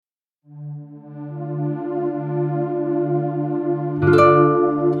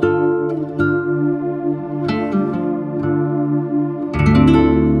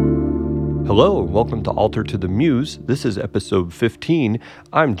Hello, and welcome to Altar to the Muse. This is episode 15.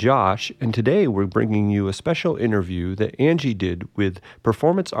 I'm Josh, and today we're bringing you a special interview that Angie did with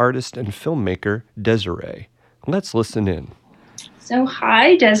performance artist and filmmaker Desiree. Let's listen in. So,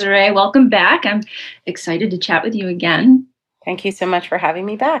 hi, Desiree. Welcome back. I'm excited to chat with you again. Thank you so much for having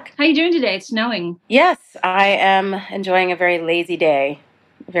me back. How are you doing today? It's snowing. Yes, I am enjoying a very lazy day.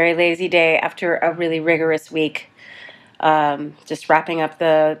 Very lazy day after a really rigorous week. Just wrapping up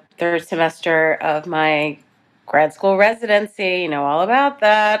the third semester of my grad school residency. You know all about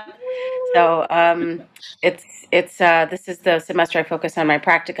that. So this is the semester I focus on my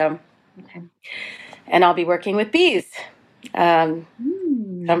practicum. Okay. And I'll be working with bees. So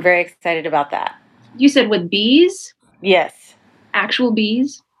I'm very excited about that. You said with bees? Yes. Actual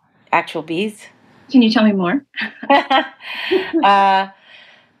bees? Actual bees. Can you tell me more?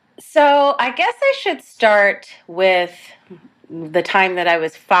 So I guess I should start with the time that I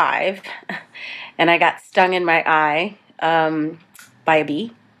was 5 and I got stung in my eye by a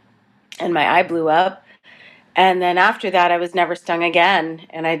bee and my eye blew up. And then after that, I was never stung again.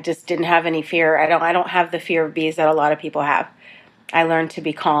 And I just didn't have any fear. I don't have the fear of bees that a lot of people have. I learned to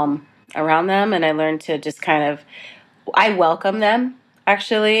be calm around them, and I learned to just I welcome them,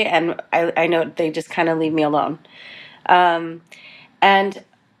 actually. And I know they just kind of leave me alone. And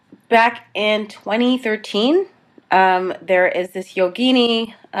back in 2013, there is this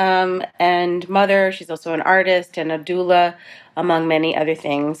yogini and mother. She's also an artist and a doula, among many other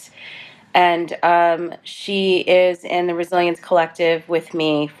things. And she is in the Resilience Collective with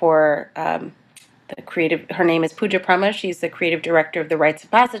me for the creative. Her name is Pooja Prama. She's the creative director of the Rites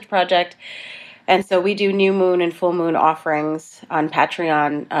of Passage Project. And so we do new moon and full moon offerings on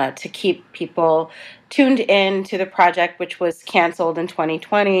Patreon to keep people tuned in to the project, which was canceled in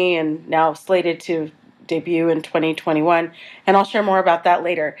 2020 and now slated to debut in 2021. And I'll share more about that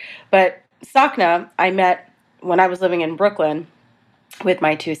later. But Sakna, I met when I was living in Brooklyn with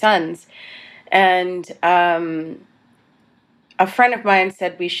my 2 sons. And a friend of mine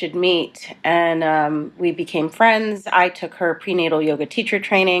said we should meet. And we became friends. I took her prenatal yoga teacher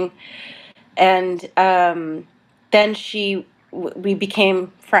training. And then we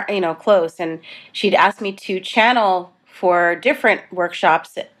became close, and she'd asked me to channel for different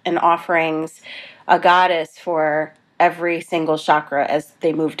workshops and offerings a goddess for every single chakra as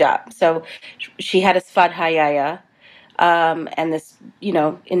they moved up. So she had a svadhyaya and this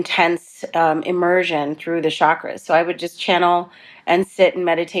intense immersion through the chakras. So I would just channel and sit in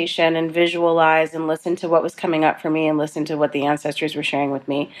meditation and visualize and listen to what was coming up for me and listen to what the ancestors were sharing with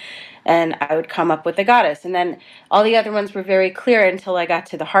me. And I would come up with a goddess. And then all the other ones were very clear until I got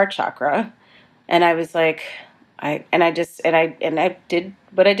to the heart chakra. And I was like, I did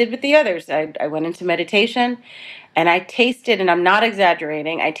what I did with the others. I went into meditation and I tasted, and I'm not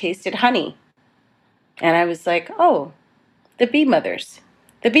exaggerating, I tasted honey. And I was like, oh, the bee mothers,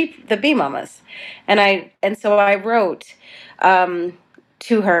 the bee mamas. And so I wrote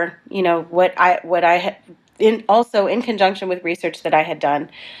to her, what I had also in conjunction with research that I had done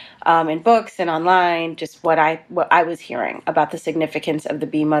in books and online, just what I was hearing about the significance of the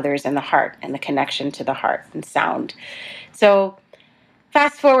bee mothers and the heart and the connection to the heart and sound. So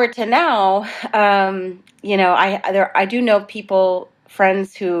fast forward to now, I do know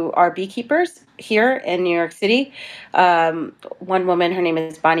friends who are beekeepers here in New York City. One woman, her name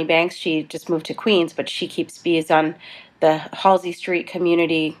is Bonnie Banks. She just moved to Queens, but she keeps bees on the Halsey Street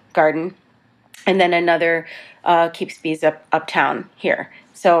Community Garden. And then another keeps bees uptown here.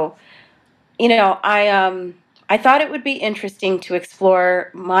 So, I thought it would be interesting to explore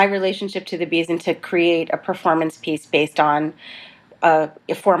my relationship to the bees and to create a performance piece based on a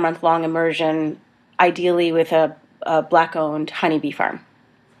 4-month-long immersion, ideally with a Black-owned honeybee farm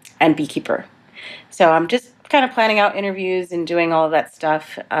and beekeeper. So I'm just kind of planning out interviews and doing all of that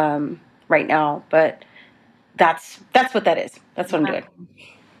stuff right now. But that's what that is. That's what I'm doing.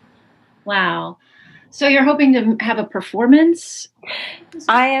 Wow. So you're hoping to have a performance?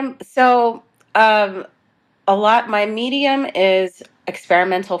 I am. So my medium is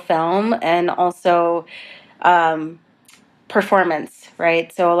experimental film and also performance,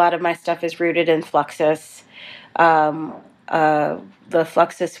 right? So a lot of my stuff is rooted in Fluxus, the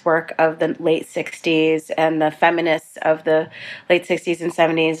Fluxus work of the late 60s and the feminists of the late 60s and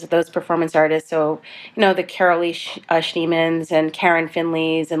 70s, those performance artists. So, the Carol E. Schneemans and Karen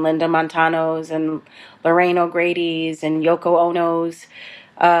Finleys and Linda Montanos and Lorraine O'Grady's and Yoko Ono's.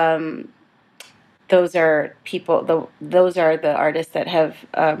 Those are those are the artists that have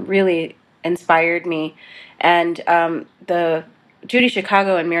really inspired me. And the Judy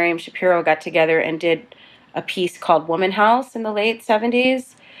Chicago and Miriam Shapiro got together and did a piece called Woman House in the late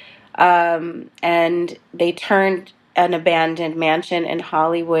 70s. And they turned an abandoned mansion in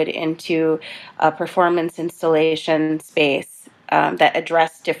Hollywood into a performance installation space that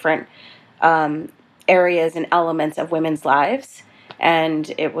addressed different areas and elements of women's lives.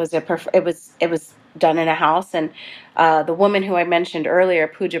 And it was done in a house. And the woman who I mentioned earlier,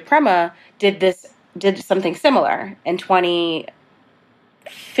 Pooja Prema, did something similar in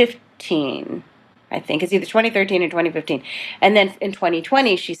 2015. I think it's either 2013 or 2015. And then in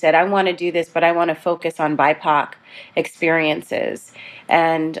 2020, she said, I want to do this, but I want to focus on BIPOC experiences.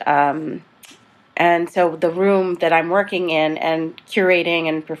 And so the room that I'm working in and curating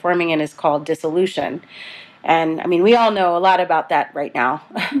and performing in is called Dissolution. And I mean, we all know a lot about that right now,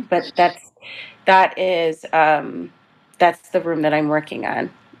 but that's the room that I'm working on.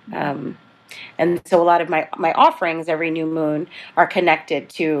 And so a lot of my offerings every new moon are connected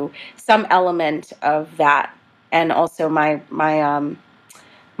to some element of that, and also my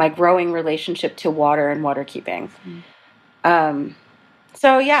growing relationship to water and water keeping.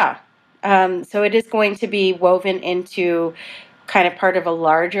 So yeah, so it is going to be woven into kind of part of a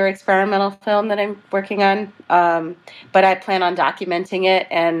larger experimental film that I'm working on. But I plan on documenting it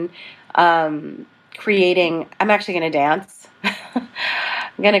and creating. I'm actually going to dance. I'm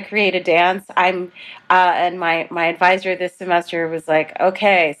going to create a dance. And my advisor this semester was like,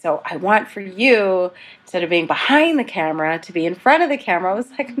 okay, so I want for you, instead of being behind the camera, to be in front of the camera. I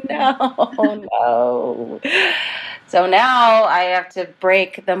was like, no, no. So now I have to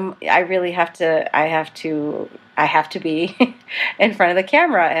break them. I really have to. I have to be in front of the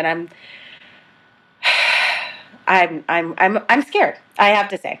camera, and I'm scared. I have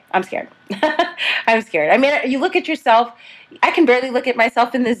to say, I'm scared. I'm scared. I mean, you look at yourself. I can barely look at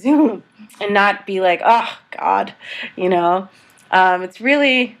myself in the Zoom and not be like, oh God, you know. It's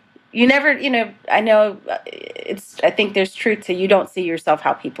really, you never, I know I think there's truth to, you don't see yourself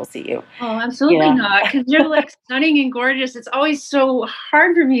how people see you. Oh, absolutely not. Because you're like stunning and gorgeous. It's always so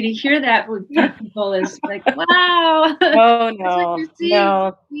hard for me to hear that with people. Is like, wow. Oh It's no, like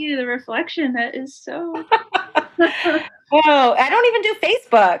no. see the reflection. That is so. Oh, I don't even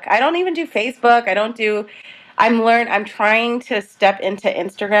do Facebook. I'm trying to step into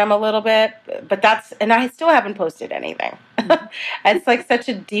Instagram a little bit, but and I still haven't posted anything. It's like such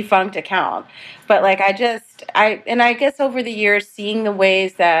a defunct account. But like I guess over the years, seeing the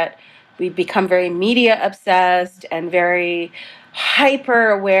ways that we've become very media obsessed and very hyper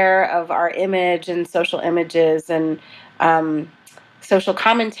aware of our image and social images and social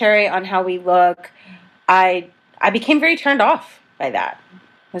commentary on how we look, I became very turned off by that.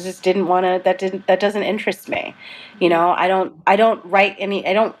 I just didn't want to. That doesn't interest me. I don't write any.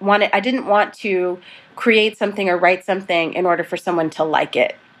 I don't want it. I didn't want to create something or write something in order for someone to like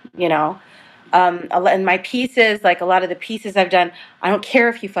it. And my pieces, like a lot of the pieces I've done, I don't care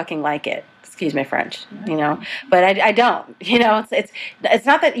if you fucking like it. Excuse my French, but I don't. It's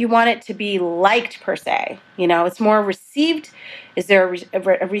not that you want it to be liked per se. It's more received. Is there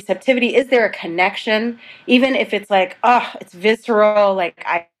a receptivity? Is there a connection? Even if it's like, oh, it's visceral, like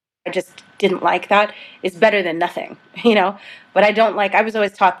I just didn't like that, is better than nothing. But I don't like. I was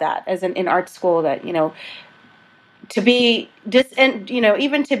always taught that in art school that to be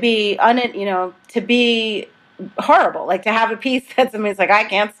even to be to be horrible, like to have a piece that somebody's like, I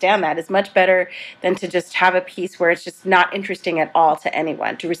can't stand that, is much better than to just have a piece where it's just not interesting at all to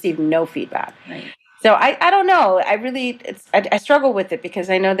anyone, to receive no feedback. Right. So I don't know. I struggle with it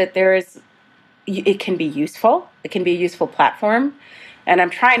because I know that it can be useful. It can be a useful platform, and I'm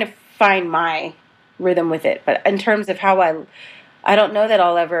trying to find my rhythm with it. But in terms of how I don't know that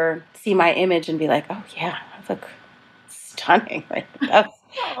I'll ever see my image and be like, oh yeah, I look stunning. Like, that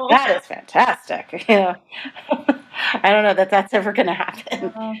is fantastic. I don't know that that's ever going to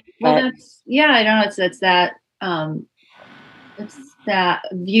happen. Well, I don't know. It's that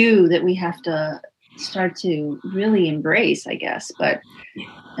view that we have to start to really embrace, I guess. But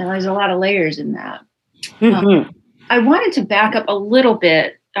there's a lot of layers in that. I wanted to back up a little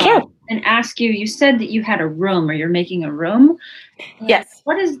bit and ask you. You said that you had a room, or you're making a room. Yes.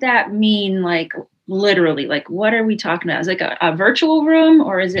 What does that mean? Like, literally, like, what are we talking about? Is it like a virtual room,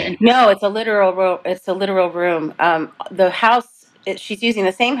 or is it? No, it's a literal room. It's a literal room. The house, she's using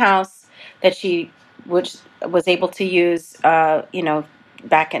the same house that which was able to use,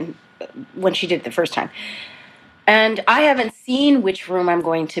 back when she did it the first time. And I haven't seen which room I'm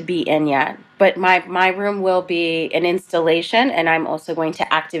going to be in yet, but my room will be an installation, and I'm also going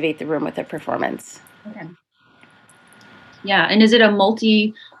to activate the room with a performance. Okay. Yeah, and is it a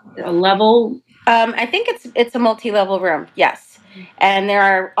multi-level? I think it's a multi-level room. Yes, and there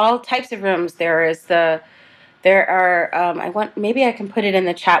are all types of rooms. There is the There are, maybe I can put it in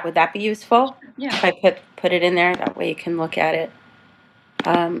the chat. Would that be useful? Yeah. If I put it in there, that way you can look at it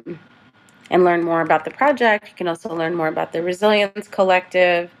and learn more about the project. You can also learn more about the Resilience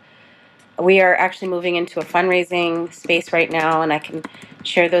Collective. We are actually moving into a fundraising space right now, and I can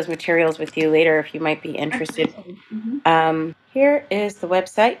share those materials with you later if you might be interested. Here is the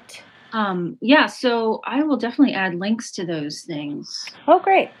website. Yeah, so I will definitely add links to those things. Oh,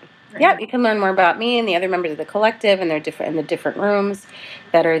 great. Yeah, you can learn more about me and the other members of the collective and the different rooms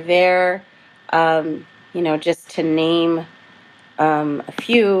that are there. Just to name a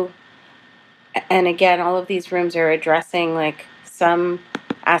few. And again, all of these rooms are addressing like some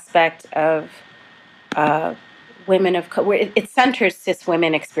aspect of women of it centers cis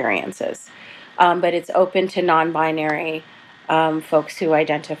women experiences, but it's open to non-binary folks who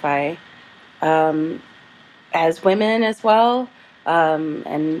identify as women as well.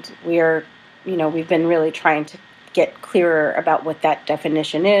 And we've been really trying to get clearer about what that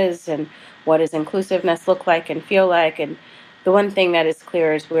definition is and what does inclusiveness look like and feel like. And the one thing that is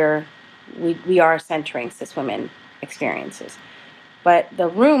clear is we are centering cis women experiences, but the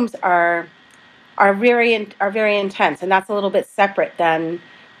rooms are very intense, and that's a little bit separate than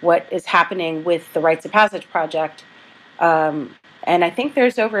what is happening with the Rites of Passage project. And I think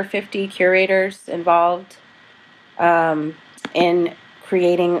there's over 50 curators involved in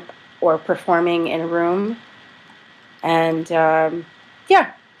creating or performing in a room. And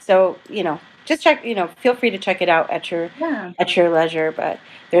so just check. Feel free to check it out at your leisure. But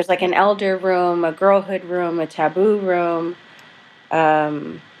there's like an elder room, a girlhood room, a taboo room.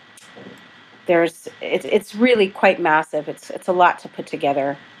 It's really quite massive. It's a lot to put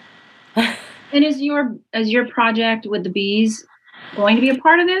together. And is your project with the bees going to be a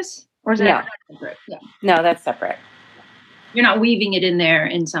part of this, or is that separate? Yeah. No, that's separate. You're not weaving it in there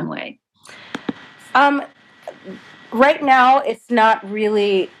in some way. Right now, it's not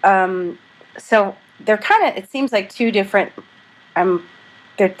really. So they're kind of. It seems like two different.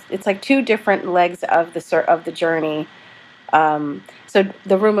 It's like two different legs of the journey. So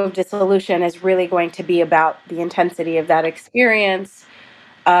the room of dissolution is really going to be about the intensity of that experience.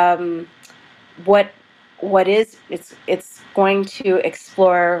 It's going to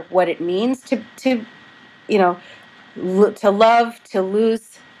explore what it means to love, to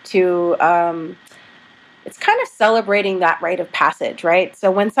lose, to it's kind of celebrating that rite of passage, right?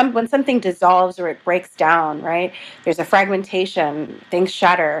 So when something dissolves or it breaks down, right, there's a fragmentation, things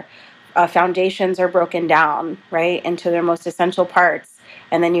shatter, foundations are broken down, right, into their most essential parts,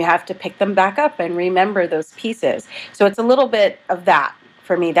 and then you have to pick them back up and remember those pieces. So it's a little bit of that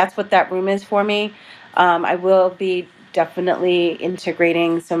for me. That's what that room is for me. I will be definitely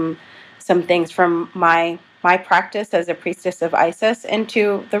integrating some things from my practice as a priestess of Isis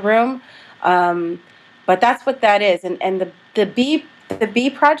into the room. But that's what that is. And the bee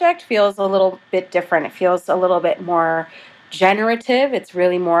project feels a little bit different. It feels a little bit more generative. It's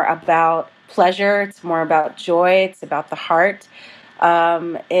really more about pleasure. It's more about joy. It's about the heart.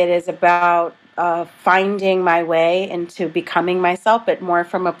 It is about finding my way into becoming myself, but more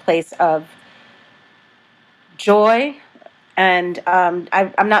from a place of joy. And I'm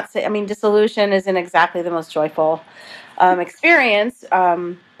not saying, I mean, dissolution isn't exactly the most joyful experience,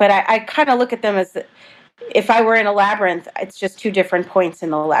 but I kind of look at them as if I were in a labyrinth, it's just two different points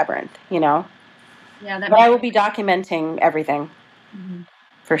in the labyrinth, Yeah, but I will be documenting everything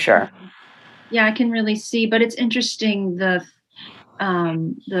for sure. Yeah, I can really see, but it's interesting the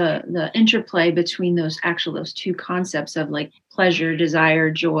interplay between those two concepts of like pleasure, desire,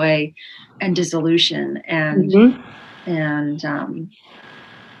 joy, and dissolution, and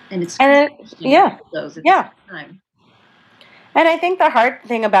it's those at the same time. And I think the hard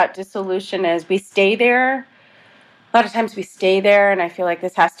thing about dissolution is we stay there. A lot of times we stay there, and I feel like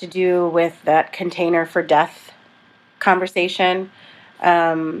this has to do with that container for death conversation.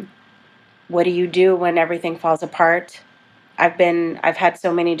 What do you do when everything falls apart? I've had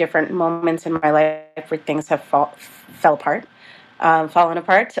so many different moments in my life where things have fallen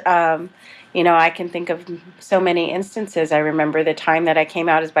apart. I can think of so many instances. I remember the time that I came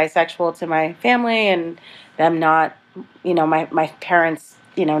out as bisexual to my family and them not, my parents,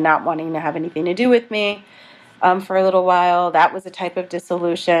 not wanting to have anything to do with me for a little while. That was a type of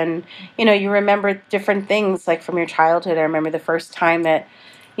dissolution. You remember different things like from your childhood. I remember the first time that,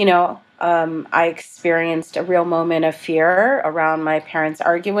 I experienced a real moment of fear around my parents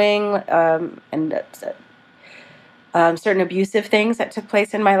arguing and certain abusive things that took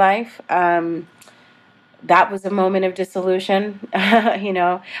place in my life. That was a moment of dissolution.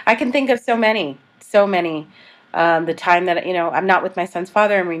 I can think of so many. The time that, I'm not with my son's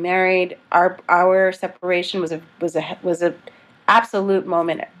father and remarried, our separation was a absolute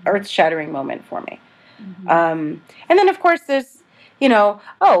moment, earth-shattering moment for me. And then, of course, there's,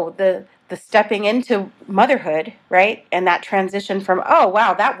 the stepping into motherhood, right? And that transition from, oh,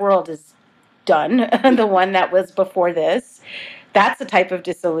 wow, that world is done, the one that was before this. That's a type of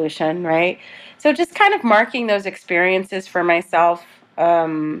dissolution, right? So just kind of marking those experiences for myself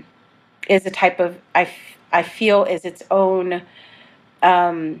is a type of, I feel, is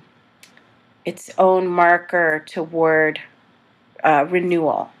um, its own marker toward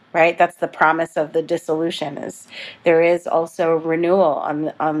renewal, right? That's the promise of the dissolution, is there is also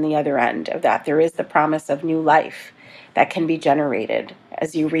renewal on the other end of that. There is the promise of new life that can be generated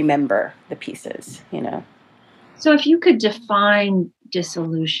as you remember the pieces, So if you could define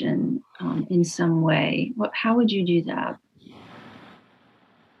dissolution in some way, how would you do that?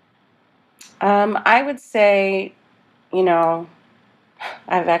 I would say, you know,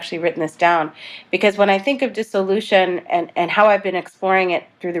 I've actually written this down, because when I think of dissolution and how I've been exploring it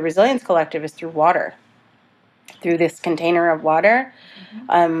through the Resilience Collective is through water, through this container of water,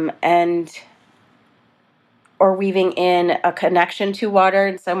 and or weaving in a connection to water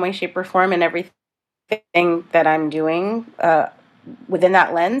in some way, shape, or form in everything that I'm doing within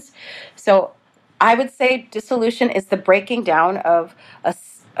that lens. So I would say dissolution is the breaking down of a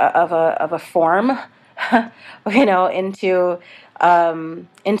form,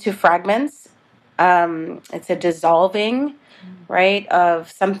 into fragments. It's a dissolving, right,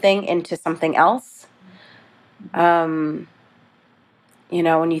 of something into something else. When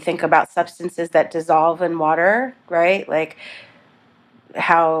you think about substances that dissolve in water, right, like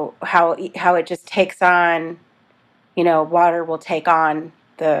how it just takes on, water will take on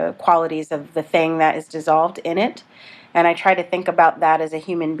the qualities of the thing that is dissolved in it. And I try to think about that as a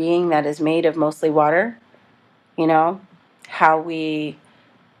human being that is made of mostly water, you know, how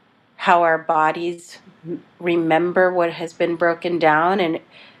our bodies remember what has been broken down, and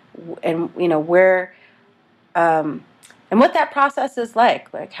where, and what that process is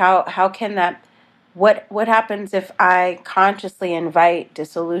like how can that, what happens if I consciously invite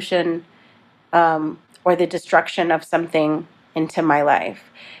dissolution, or the destruction of something into my life,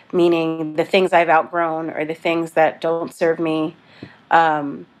 meaning the things I've outgrown, or the things that don't serve me,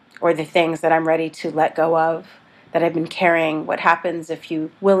 or the things that I'm ready to let go of, that I've been carrying. What happens if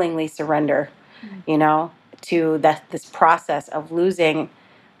you willingly surrender, to this process of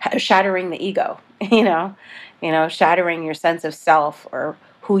shattering the ego, shattering your sense of self, or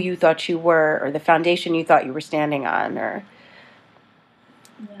who you thought you were, or the foundation you thought you were standing on, or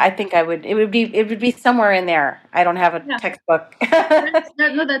I think it would be somewhere in there. I don't have a textbook.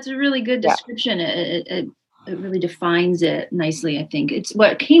 That's a really good description. It really defines it nicely. I think it's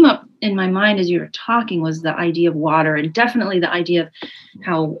what came up in my mind as you were talking was the idea of water, and definitely the idea of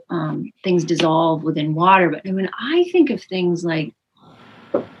how things dissolve within water. But when I think of things like,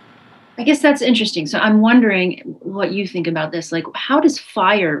 I guess that's interesting. So I'm wondering what you think about this. Like, how does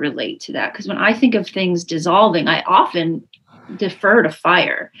fire relate to that? Because when I think of things dissolving, I often defer to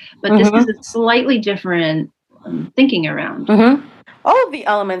fire, but this is a slightly different thinking around. All of the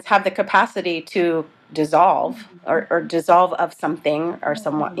elements have the capacity to dissolve, or dissolve of something or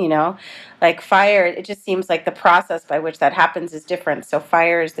someone, like fire. It just seems like the process by which that happens is different. So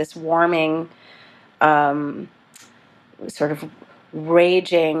fire is this warming, sort of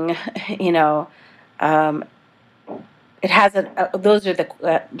raging, it has those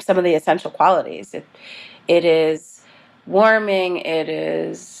are some of the essential qualities. It is warming. It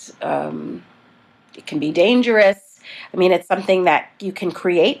can be dangerous. I mean, it's something that you can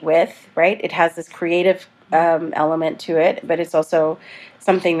create with, right? It has this creative element to it, but it's also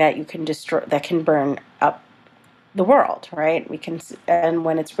something that you can destroy, that can burn up the world, right? And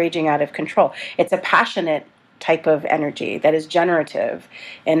when it's raging out of control, it's a passionate type of energy that is generative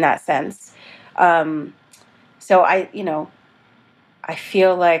in that sense. So I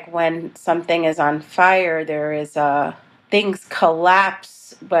feel like when something is on fire, there is things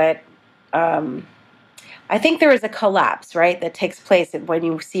collapse, but I think there is a collapse, right, that takes place when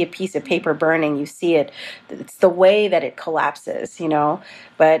you see a piece of paper burning. You see it; it's the way that it collapses,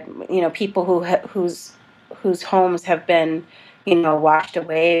 But people whose homes have been, washed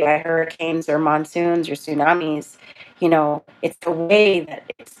away by hurricanes or monsoons or tsunamis, it's the way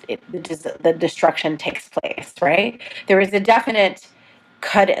that the destruction takes place, right? There is a definite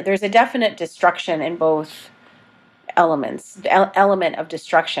there's a definite destruction in both elements, the element of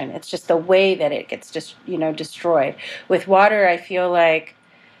destruction. It's just the way that it gets just, destroyed. With water, I feel like,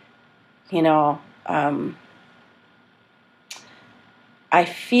 I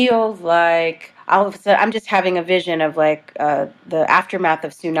feel like all of a sudden I'm just having a vision of like the aftermath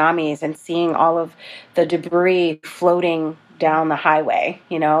of tsunamis and seeing all of the debris floating down the highway,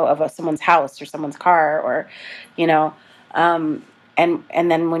 of someone's house or someone's car, or, you know, um, and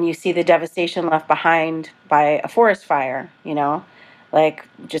then when you see the devastation left behind by a forest fire, like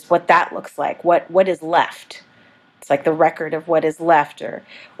just what that looks like, what is left. It's like the record of what is left,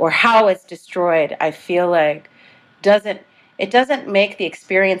 or how it's destroyed. I feel like doesn't it doesn't make the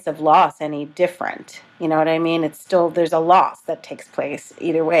experience of loss any different. You know what I mean? It's still, there's a loss that takes place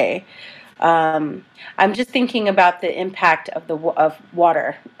either way. I'm just thinking about the impact of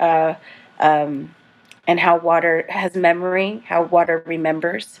water, and how water has memory, how water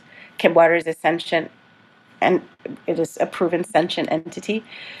remembers. Water is a sentient, and it is a proven sentient entity.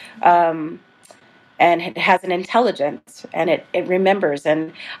 Um, and it has an intelligence, and it remembers.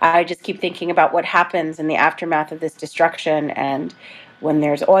 And I just keep thinking about what happens in the aftermath of this destruction, and when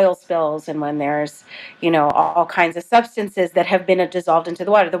there's oil spills, and when there's all kinds of substances that have been dissolved into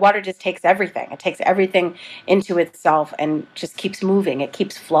the water just takes everything. It takes everything into itself and just keeps moving. It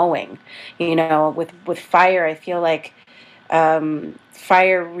keeps flowing. With fire, I feel like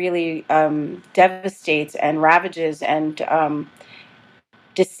fire really devastates and ravages and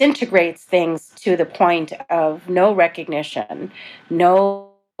disintegrates things to the point of no recognition, no,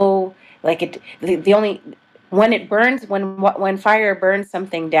 like the only, when it burns, when fire burns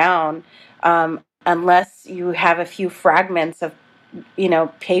something down, unless you have a few fragments of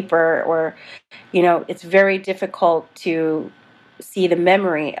paper, or it's very difficult to see the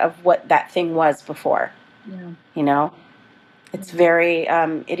memory of what that thing was before. It's very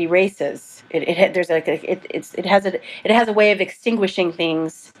it erases there's like it has a way of extinguishing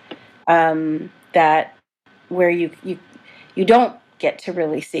things, that where you don't get to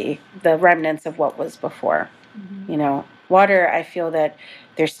really see the remnants of what was before. Water, I feel that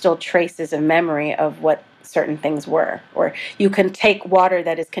there's still traces of memory of what certain things were, or you can take water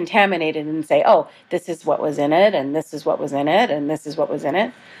that is contaminated and say, oh, this is what was in it, and this is what was in it, and this is what was in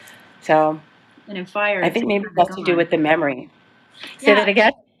it. So, and in fire, I think maybe it has to do with the memory. Say that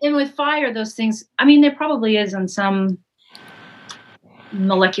again? And with fire, those things, I mean, there probably is on some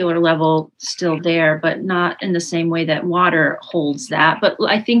molecular level still there, but not in the same way that water holds that. But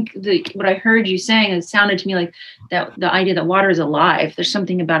I think what I heard you saying, it sounded to me like that the idea that water is alive. There's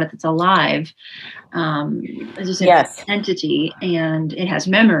something about it that's alive. As you said, yes. It's an entity, and it has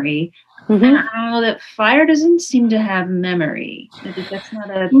memory. Mm-hmm. And I don't know that fire doesn't seem to have memory. That's not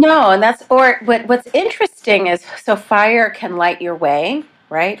a... No, and but what's interesting is, so fire can light your way,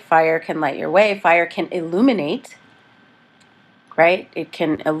 right? Fire can light your way. Fire can illuminate, right? It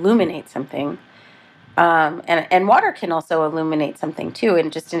can illuminate something. And water can also illuminate something too,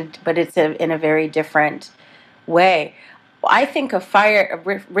 but it's in a very different way. I think of fire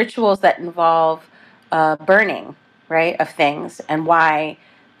rituals that involve burning, right, of things, and why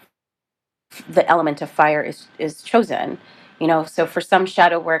the element of fire is chosen. So for some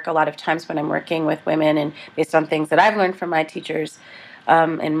shadow work, a lot of times when I'm working with women, and based on things that I've learned from my teachers,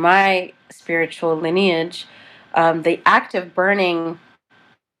 in my spiritual lineage, the act of burning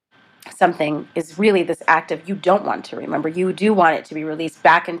something is really this act of, you don't want to remember. You do want it to be released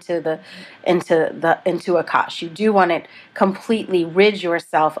back into Akash. You do want it completely rid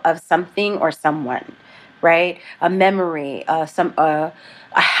yourself of something or someone, right? A memory, a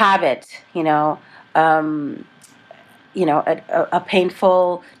habit, a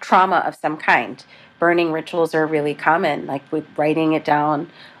painful trauma of some kind. Burning rituals are really common, like with writing it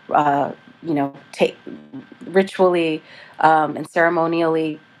down, take ritually and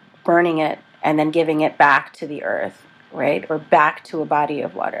ceremonially burning it and then giving it back to the earth, right? Or back to a body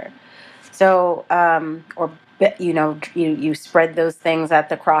of water. So, you spread those things at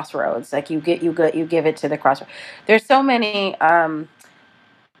the crossroads, like you give it to the crossroads. There's so many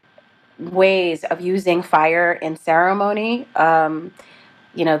ways of using fire in ceremony. The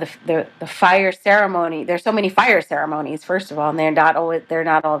fire ceremony. There's so many fire ceremonies, first of all, and they're not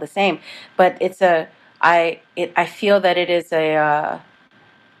all the same. But I feel that it is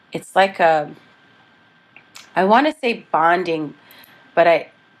it's like I want to say bonding, but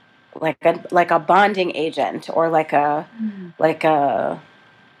like a bonding agent, or like a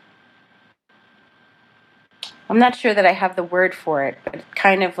I'm not sure that I have the word for it, but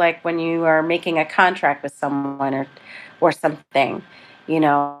kind of like when you are making a contract with someone, or something,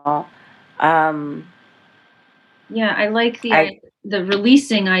 Yeah, I like the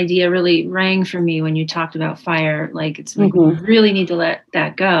releasing idea really rang for me when you talked about fire. Like, it's like, you really need to let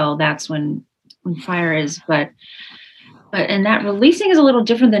that go. That's when fire is, but and that releasing is a little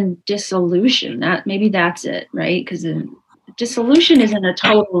different than dissolution. Maybe that's it, right? Because dissolution isn't a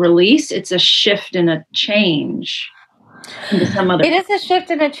total release. It's a shift and a change into some other. It is a shift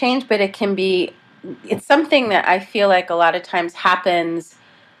and a change, but it's something that I feel like a lot of times happens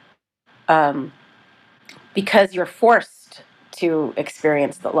because you're forced to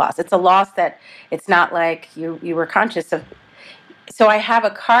experience the loss. It's a loss that it's not like you were conscious of. So I have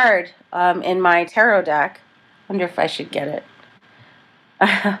a card in my tarot deck. I wonder if I should get it.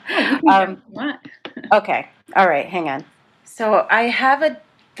 Okay. All right. Hang on. So I have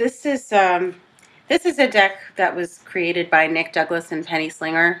this is a deck that was created by Nick Douglas and Penny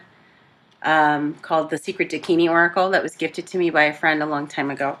Slinger, called the Secret Dakini Oracle, that was gifted to me by a friend a long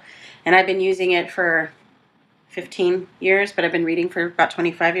time ago. And I've been using it for 15 years, but I've been reading for about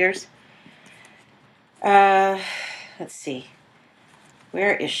 25 years. Let's see.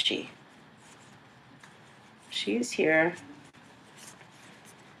 Where is she? She's here.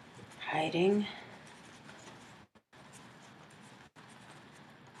 Hiding.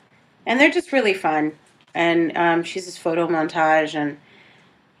 And they're just really fun. And she's this photo montage, and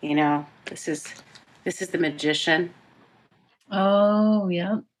this is the magician. Oh,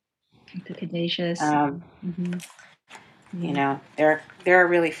 yeah. The Caduceus. There are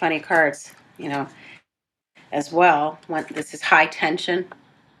really funny cards, as well. This is high tension.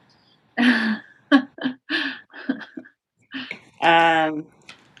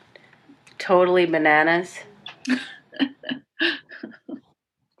 Totally bananas.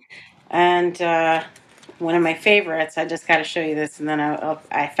 And one of my favorites, I just got to show you this, and then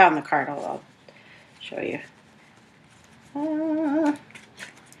I found the card. I'll show you.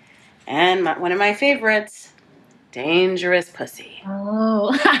 And one of my favorites, Dangerous Pussy.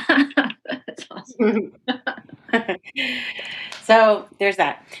 Oh, that's awesome. So there's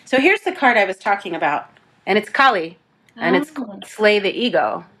that. So here's the card I was talking about, and it's Kali, and it's Slay the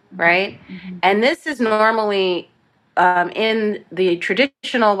Ego, right? Mm-hmm. And this is normally, in the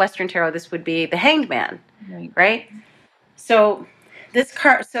traditional Western tarot, this would be the Hanged Man, right? So this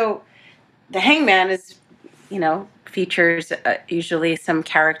card, the Hanged Man is, features usually some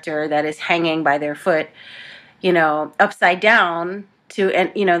character that is hanging by their foot, upside down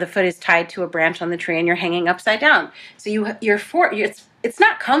and the foot is tied to a branch on the tree and you're hanging upside down. So it's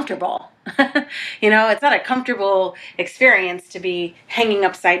not comfortable. It's not a comfortable experience to be hanging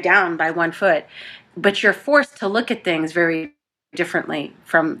upside down by one foot, but you're forced to look at things very differently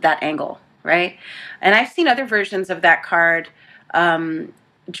from that angle, right? And I've seen other versions of that card.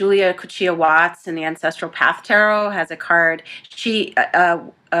 Julia Kuchia Watts in the Ancestral Path Tarot has a card. She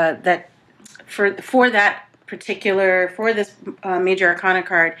that for that particular, for this major arcana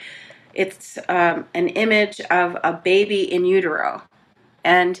card, it's an image of a baby in utero,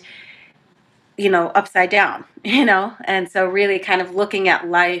 and upside down, and so really kind of looking at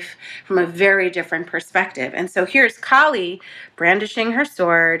life from a very different perspective. And so here's Kali brandishing her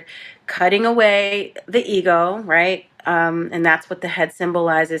sword, cutting away the ego, right? And that's what the head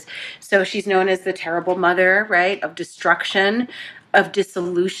symbolizes. So she's known as the terrible mother, right, of destruction, of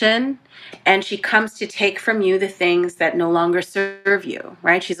dissolution, and she comes to take from you the things that no longer serve you,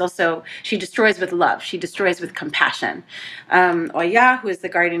 right? She destroys with love. She destroys with compassion. Oya, who is the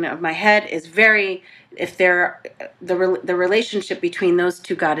guardian of my head, is the relationship between those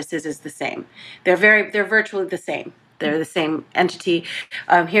two goddesses is the same. They're virtually the same. They're the same entity.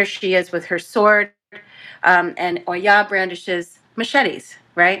 Here she is with her sword, and Oya brandishes machetes,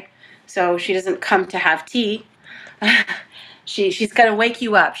 right? So she doesn't come to have tea. She's going to wake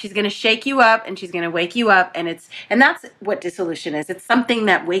you up. She's going to shake you up, and she's going to wake you up. And that's what dissolution is. It's something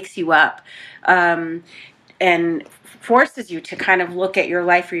that wakes you up, and forces you to kind of look at your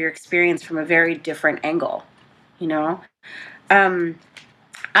life or your experience from a very different angle.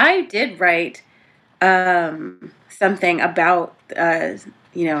 I did write something about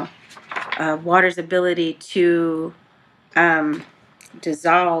water's ability to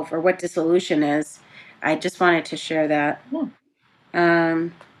dissolve, or what dissolution is. I just wanted to share that. Yeah.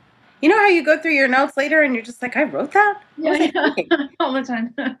 You know how you go through your notes later and you're just like, I wrote that? Yeah. All the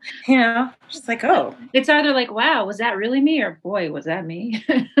time. Just like, oh. It's either like, wow, was that really me? Or boy, was that me?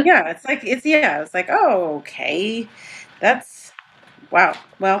 Yeah, it's like, oh, okay. That's, wow.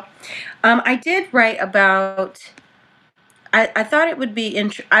 Well, I did write about, I thought it would be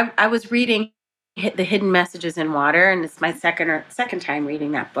I was reading The Hidden Messages in Water, and it's my second time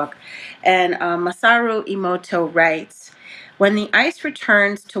reading that book. And Masaru Emoto writes, when ice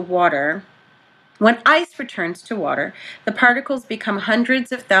returns to water, the particles become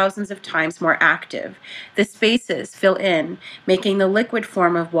hundreds of thousands of times more active. The spaces fill in, making the liquid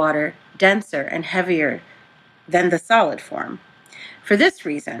form of water denser and heavier than the solid form. For this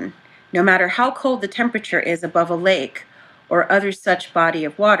reason, no matter how cold the temperature is above a lake, or other such body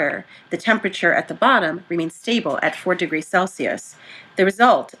of water, the temperature at the bottom remains stable at 4 degrees Celsius. The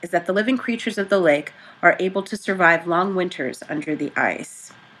result is that the living creatures of the lake are able to survive long winters under the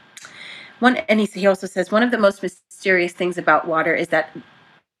ice. He also says, one of the most mysterious things about water is that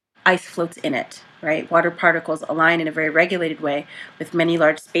ice floats in it, right? Water particles align in a very regulated way with many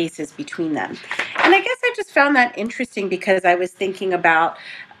large spaces between them. And I guess I just found that interesting because I was thinking about,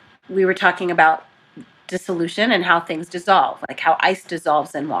 we were talking about dissolution and how things dissolve, like how ice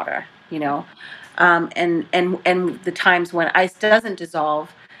dissolves in water, and the times when ice doesn't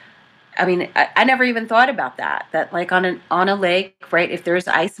dissolve. I mean, I never even thought about that. That like on a lake, right? If there's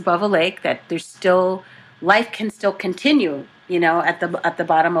ice above a lake, that there's still life can still continue. At the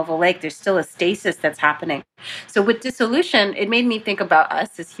bottom of a lake, there's still a stasis that's happening. So with dissolution, it made me think about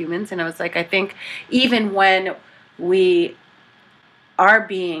us as humans, and I was like, I think even when we are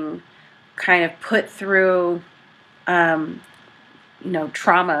being kind of put through traumas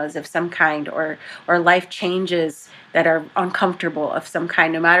of some kind or life changes that are uncomfortable of some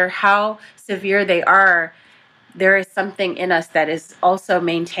kind, no matter how severe they are, there is something in us that is also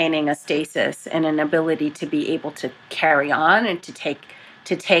maintaining a stasis and an ability to be able to carry on and to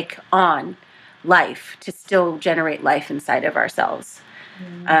take on life, to still generate life inside of ourselves.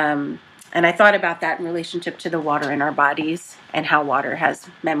 And I thought about that in relationship to the water in our bodies and how water has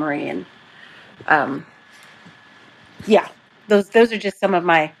memory and those are just some of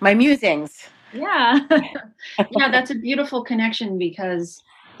my musings. Yeah. Yeah, that's a beautiful connection because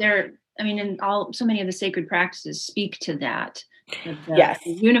so many of the sacred practices speak to that. Yes.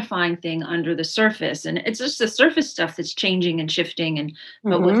 The unifying thing under the surface. And it's just the surface stuff that's changing and shifting.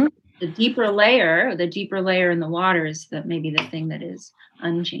 But with the deeper layer in the water is maybe the thing that is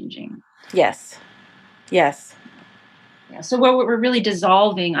unchanging. Yes. Yes. Yeah. So what we're really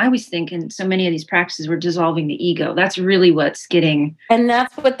dissolving, I always think in so many of these practices, we're dissolving the ego. That's really what's getting. And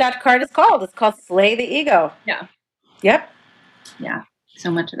that's what that card is called. It's called Slay the Ego. Yeah. Yep. Yeah. So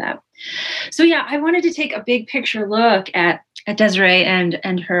much of that. So yeah, I wanted to take a big picture look at Desiree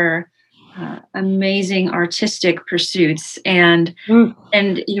and her amazing artistic pursuits. And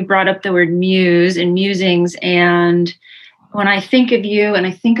you brought up the word muse and musings. And when I think of you and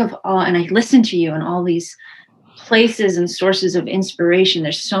I listen to you and all these places and sources of inspiration,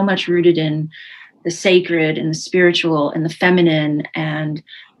 there's so much rooted in the sacred and the spiritual and the feminine and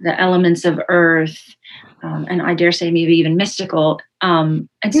the elements of earth, and I dare say maybe even mystical. And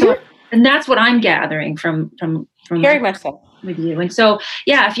that's what I'm gathering from very much so with you. And so,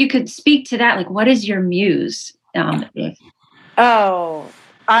 yeah, if you could speak to that, like, what is your muse? Oh,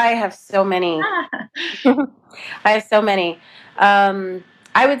 I have so many. I have so many.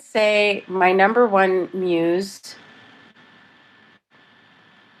 I would say my number one muse,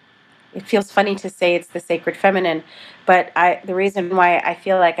 it feels funny to say it's the sacred feminine, but the reason why I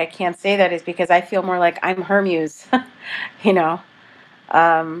feel like I can't say that is because I feel more like I'm her muse,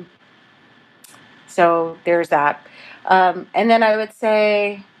 So there's that. And then I would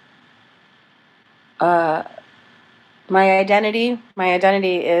say my identity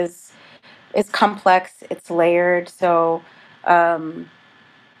is complex, it's layered. So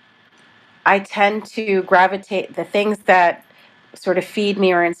I tend to gravitate, the things that sort of feed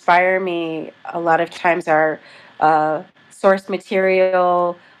me or inspire me a lot of times are source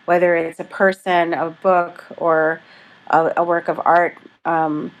material, whether it's a person, a book, or a work of art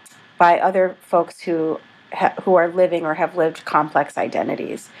by other folks who are living or have lived complex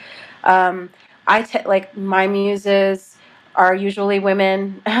identities. Like my muses are usually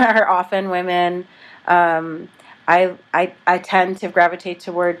women, are often women. I tend to gravitate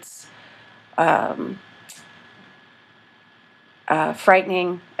towards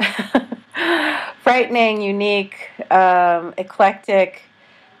frightening, unique, eclectic,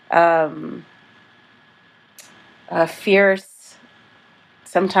 fierce,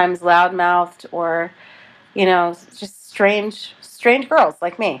 sometimes loudmouthed, or just strange girls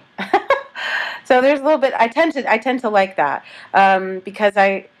like me. So there's a little bit. I tend to like that because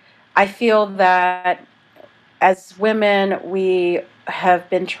I feel that as women we have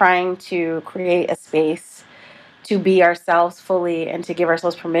been trying to create a space to be ourselves fully and to give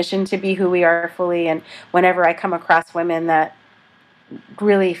ourselves permission to be who we are fully. And whenever I come across women that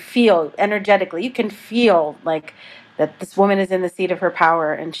really feel energetically, you can feel like that this woman is in the seat of her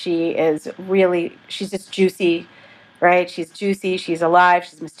power and she's just juicy, right? She's juicy, she's alive,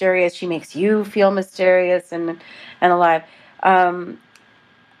 she's mysterious, she makes you feel mysterious and alive.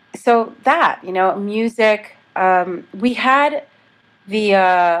 So that, music, we had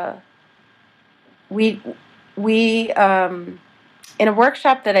the, we in a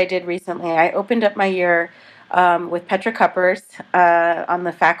workshop that I did recently, I opened up my year with Petra Kuppers on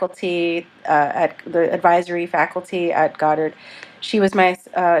the faculty at the advisory faculty at Goddard. She was my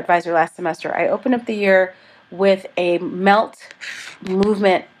advisor last semester. I opened up the year with a melt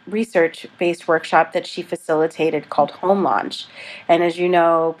movement research-based workshop that she facilitated called Home Launch. And as you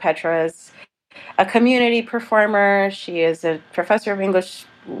know, Petra is a community performer. She is a professor of English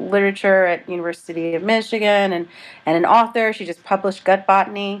literature at University of Michigan and an author. She just published Gut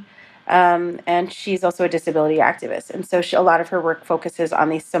Botany. And she's also a disability activist. And so a lot of her work focuses on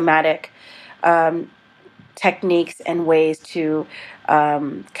these somatic techniques and ways to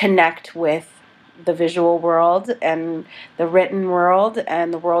connect with the visual world and the written world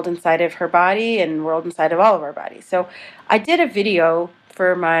and the world inside of her body and the world inside of all of our bodies. So I did a video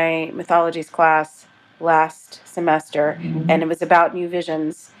for my mythologies class last semester, and it was about new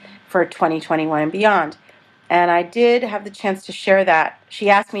visions for 2021 and beyond. And I did have the chance to share that.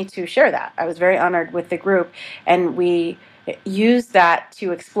 She asked me to share that. I was very honored with the group, and we used that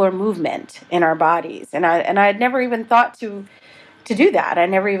to explore movement in our bodies. And I had never even thought to do that. I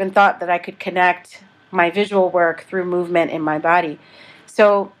never even thought that I could connect my visual work through movement in my body.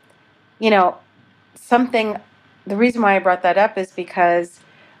 So, the reason why I brought that up is because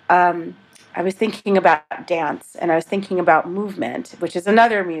I was thinking about dance, and I was thinking about movement, which is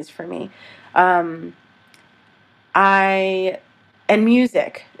another muse for me. And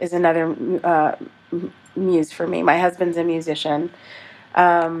music is another muse for me. My husband's a musician.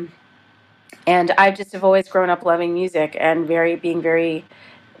 And I just have always grown up loving music and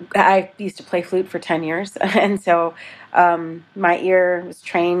I used to play flute for 10 years. And so my ear was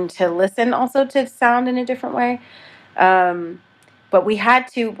trained to listen also to sound in a different way. But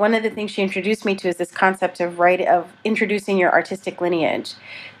one of the things she introduced me to is this concept of introducing your artistic lineage.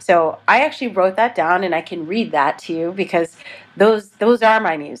 So I actually wrote that down, and I can read that to you because those are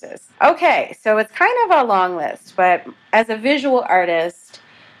my muses. Okay, so it's kind of a long list, but as a visual artist,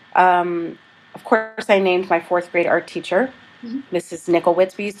 of course, I named my fourth grade art teacher, Mrs.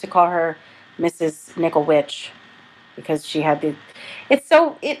 Nickelwitz. We used to call her Mrs. Nickelwitch because she had it's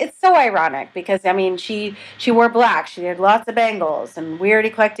so ironic because she wore black. She had lots of bangles and weird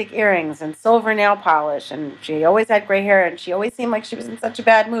eclectic earrings and silver nail polish, and she always had gray hair, and she always seemed like she was in such a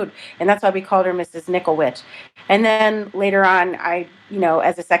bad mood, and that's why we called her Mrs. Nickelwitch. And then later on, I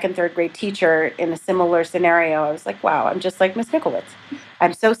as a second, third grade teacher in a similar scenario, I was like, wow, I'm just like Miss Nickelwitz.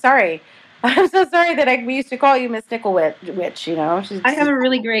 I'm so sorry. I'm so sorry that we used to call you Miss Nickelwitch. I have a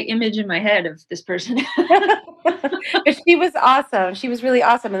really great image in my head of this person. But she was awesome. She was really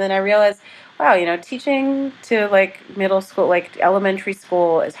awesome. And then I realized, wow, teaching to middle school, elementary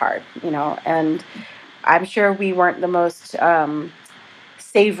school is hard, and I'm sure we weren't the most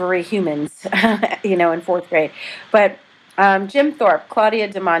savory humans, in fourth grade. But Jim Thorpe, Claudia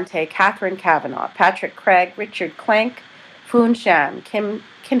DeMonte, Catherine Kavanaugh, Patrick Craig, Richard Clank, Foon Sham, Kim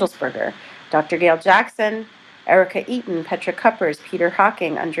Kindlesberger, Dr. Gail Jackson, Erica Eaton, Petra Kuppers, Peter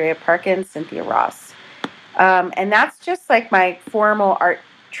Hawking, Andrea Parkins, Cynthia Ross. And that's just my formal art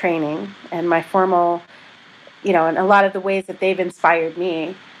training and my formal, and a lot of the ways that they've inspired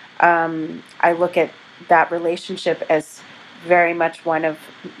me. I look at that relationship as very much one of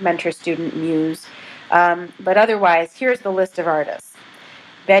mentor-student muse. But otherwise, here's the list of artists.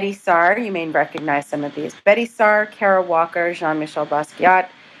 Betty Saar, you may recognize some of these. Betty Saar, Kara Walker, Jean-Michel Basquiat,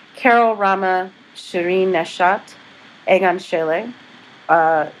 Carol Rama, Shireen Neshat, Egon Schiele,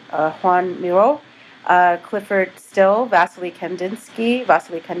 Juan Miro, Clifford Still, Vasily Kandinsky,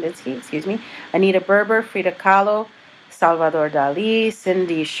 Anita Berber, Frida Kahlo, Salvador Dali,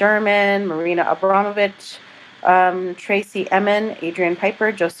 Cindy Sherman, Marina Abramovich, Tracy Emin, Adrian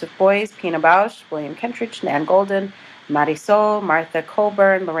Piper, Joseph Boyce, Pina Bausch, William Kentridge, Nan Golden, Marisol, Martha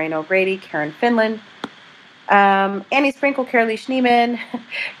Colburn, Lorraine O'Grady, Karen Finland, Annie Sprinkle, Carolee Schneeman,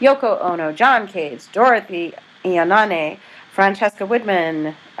 Yoko Ono, John Cage, Dorothy Ionane, Francesca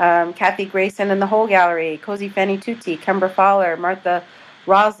Woodman, Kathy Grayson and the whole gallery, Cozy Fanny Tutti, Kember Fowler, Martha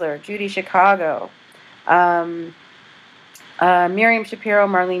Rosler, Judy Chicago, Miriam Shapiro,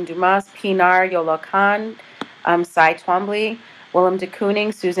 Marlene Dumas, Pinar, Yola Khan, Cy Twombly, Willem de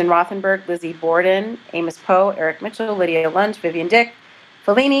Kooning, Susan Rothenberg, Lizzie Borden, Amos Poe, Eric Mitchell, Lydia Lunch, Vivian Dick,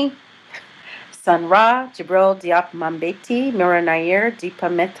 Fellini, Sun Ra, Jibril Diop Mambeti, Mira Nair,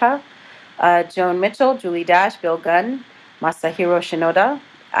 Deepa Mehta, Joan Mitchell, Julie Dash, Bill Gunn, Masahiro Shinoda,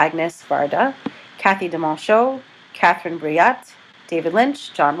 Agnes Varda, Kathy DeMonchaux, Catherine Briat, David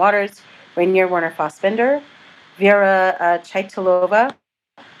Lynch, John Waters, Rainier Werner Fassbender, Vera Chaitalova,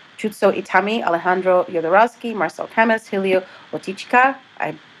 Jutso Itami, Alejandro Jodorowsky, Marcel Camus, Helio Otichka,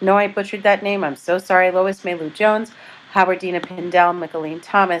 I know I butchered that name, I'm so sorry, Lois Maylou Jones, Howardina Pindell, Micheline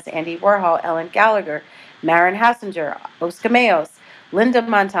Thomas, Andy Warhol, Ellen Gallagher, Marin Hassinger, Oscar Mayos, Linda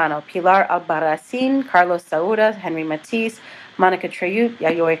Montano, Pilar Albarracin, Carlos Sauda, Henry Matisse, Monica Treyut,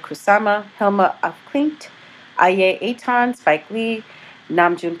 Yayoi Kusama, Hilma Afklint, Aye Eitan, Spike Lee,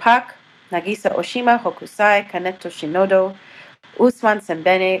 Namjoon Pak, Nagisa Oshima, Hokusai, Kaneto Shinoda, Usman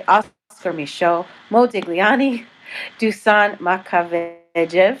Sembene, Oscar Michaud, Mo Digliani, Dusan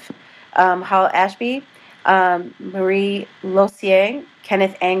Makavejev, Hal Ashby, Marie Lossier,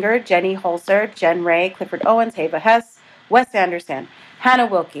 Kenneth Anger, Jenny Holzer, Jen Ray, Clifford Owens, Hava Hess, Wes Anderson, Hannah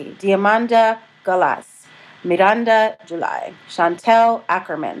Wilkie, Diamanda Galas, Miranda July, Chantel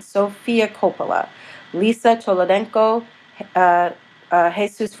Ackerman, Sofia Coppola, Lisa Cholodenko,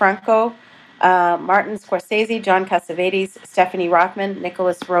 Jesus Franco, Martin Scorsese, John Cassavetes, Stephanie Rothman,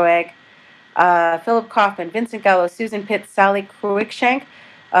 Nicholas Roeg, Philip Kaufman, Vincent Gallo, Susan Pitts, Sally Cruikshank,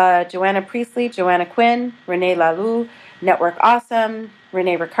 Joanna Priestley, Joanna Quinn, Renee Lalou, Network Awesome,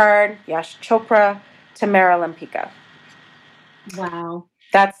 Renee Ricard, Yash Chopra, Tamara Lempicka. Wow.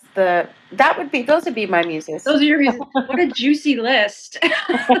 Those would be my muses. Those are your muses. What a juicy list. Yeah.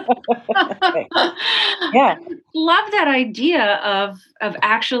 I love that idea of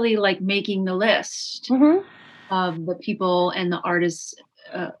actually like making the list Mm-hmm. of the people and the artists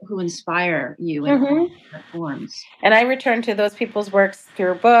who inspire you in Mm-hmm. all their forms. And I return to those people's works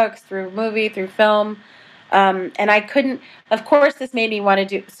through books, through movie, through film. And I couldn't, of course, this made me want to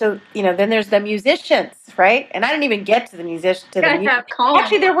do, so, then there's the musicians, right? And I didn't even get to the musicians.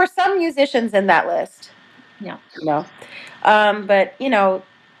 Actually, there were some musicians in that list. Yeah. But,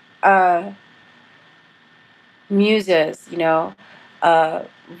 muses,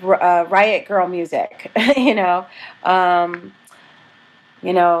 riot girl music,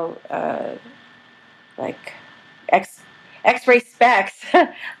 like X-Ray Specs.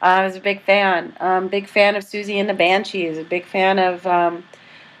 I was a big fan. Big fan of Susie and the Banshees. A big fan of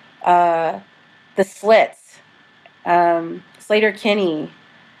the Slits, Slater Kinney,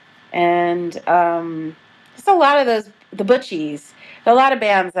 and just a lot of those. The Butchies. A lot of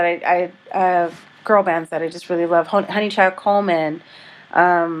bands that I girl bands that I just really love. Honey Child Coleman.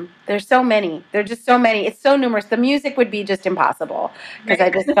 There's so many. There's just so many. It's so numerous. The music would be just impossible because I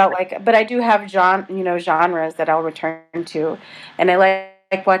just felt like. But I do have genres that I'll return to, and I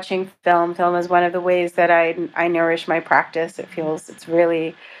like watching film. Film is one of the ways that I nourish my practice. It's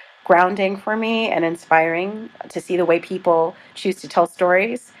really grounding for me and inspiring to see the way people choose to tell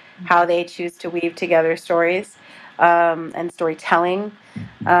stories, how they choose to weave together stories, and storytelling.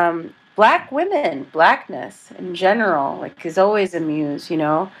 Black women, blackness in general, is always a muse.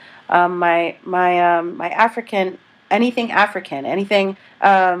 My African, anything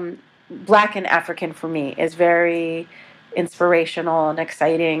Black and African for me is very inspirational and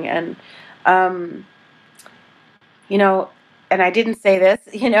exciting, and and I didn't say this,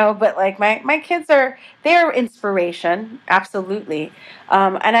 but like my kids they're inspiration, absolutely,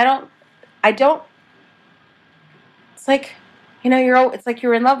 and I don't. It's like, it's like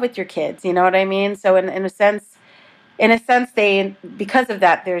you're in love with your kids, you know what I mean? So in a sense, they, because of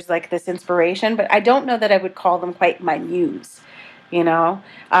that, there's like this inspiration, but I don't know that I would call them quite my muse, I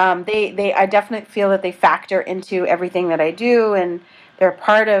definitely feel that they factor into everything that I do, and they're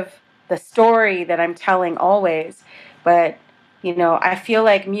part of the story that I'm telling always. But, I feel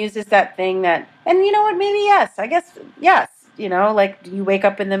like muse is that thing that, and you know what, maybe yes, I guess, yes. Like you wake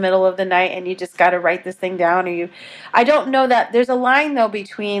up in the middle of the night and you just got to write this thing down, I don't know that there's a line though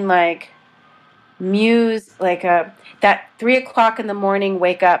between like muse, like that 3:00 in the morning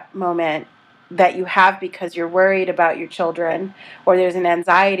wake up moment that you have because you're worried about your children, or there's an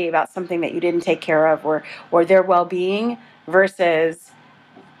anxiety about something that you didn't take care of, or their well-being, versus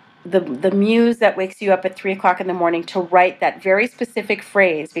the muse that wakes you up at 3:00 in the morning to write that very specific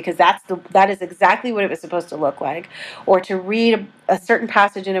phrase, because that is exactly what it was supposed to look like, or to read a certain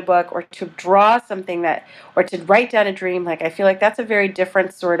passage in a book, or to draw something or to write down a dream. Like I feel like that's a very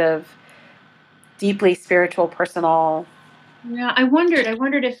different sort of deeply spiritual, personal. Yeah, I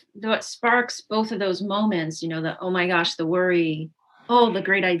wondered if what sparks both of those moments, the oh my gosh, the worry, oh the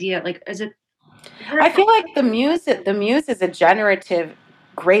great idea, like is it? I feel like the muse is a generative,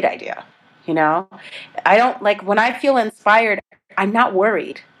 great idea. I don't like when I feel inspired, I'm not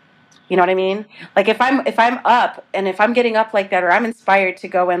worried. You know what I mean? Like if I'm up, and if I'm getting up like that, or I'm inspired to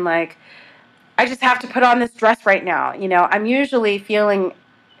go and like, I just have to put on this dress right now. I'm usually feeling,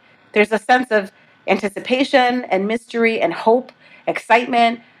 there's a sense of anticipation and mystery and hope,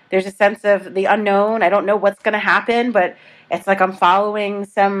 excitement. There's a sense of the unknown. I don't know what's going to happen, but it's like I'm following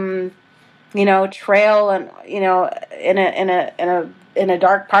some, trail, and in a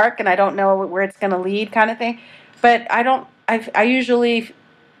dark park, and I don't know where it's going to lead, kind of thing. But I don't. I usually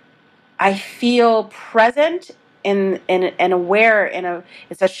I feel present and aware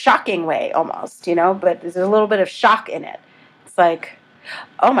it's a shocking way almost, but there's a little bit of shock in it. It's like,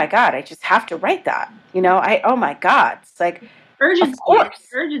 oh my God, I just have to write that. Oh my God. It's like, of Urgency. course.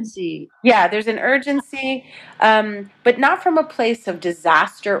 Urgency. Yeah, there's an urgency, but not from a place of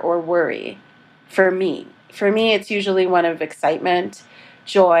disaster or worry for me. For me, it's usually one of excitement,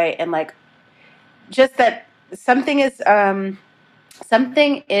 joy, and like just that something is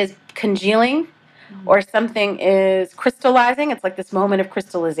congealing or something is crystallizing. It's like this moment of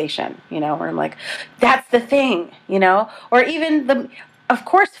crystallization, where I'm like, that's the thing, or even of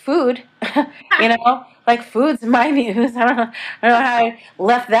course, food, like food's my muse. I don't know how I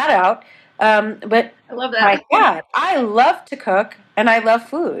left that out. But I love that. my God, I love to cook and I love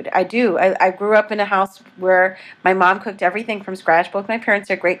food. I do. I grew up in a house where my mom cooked everything from scratch. Both my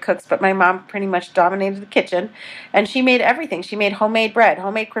parents are great cooks, but my mom pretty much dominated the kitchen, and she made everything. She made homemade bread,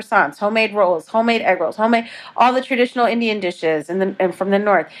 homemade croissants, homemade rolls, homemade egg rolls, homemade all the traditional Indian dishes and from the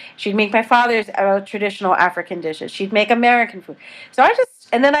north. She'd make my father's traditional African dishes. She'd make American food. So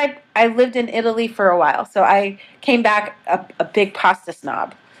and then I lived in Italy for a while. So I came back a big pasta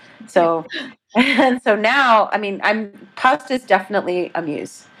snob. So, and so now, I mean, pasta is definitely a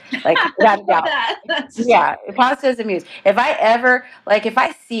muse. Like, without a doubt. Yeah, pasta is a muse. If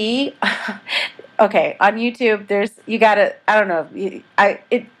I see, okay, on YouTube, I don't know,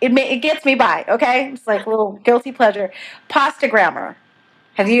 it gets me by, okay? It's like a little guilty pleasure. Pasta grammar.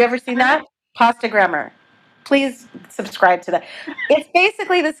 Have you ever seen that? Pasta grammar. Please subscribe to that. It's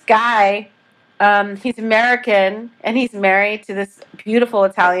basically this guy. He's American and he's married to this beautiful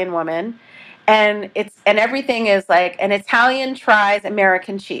Italian woman, and everything is like an Italian tries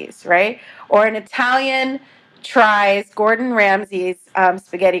American cheese, right? Or an Italian tries Gordon Ramsay's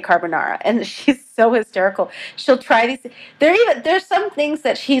spaghetti carbonara, and she's so hysterical. She'll try these. There's some things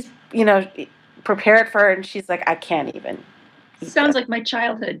that she's prepared for, and she's like, I can't even. Sounds like my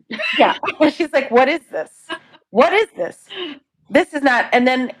childhood. Yeah. She's like, what is this? What is this? This is not. And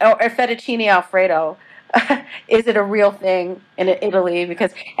then, or fettuccine Alfredo. Is it a real thing in Italy?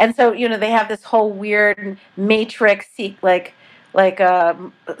 And so, they have this whole weird matrix, sequence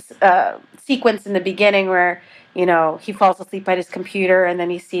in the beginning where, he falls asleep at his computer and then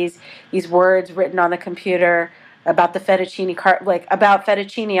he sees these words written on the computer about the about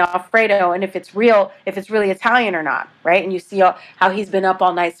fettuccine Alfredo, and if it's really Italian or not, right? And you see how he's been up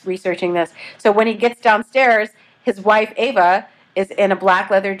all night researching this. So when he gets downstairs, his wife Ava is in a black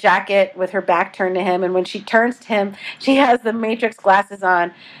leather jacket with her back turned to him, and when she turns to him, she has the Matrix glasses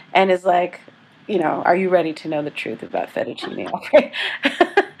on, and is like, are you ready to know the truth about fettuccine Alfredo?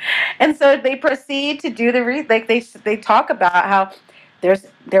 And so they proceed to do they talk about how there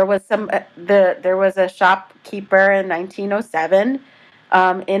was a shopkeeper in 1907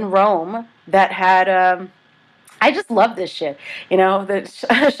 in Rome that had I just love this shit.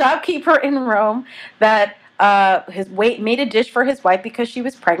 The shopkeeper in Rome that made a dish for his wife because she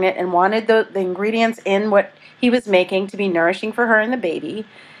was pregnant and wanted the ingredients in what he was making to be nourishing for her and the baby,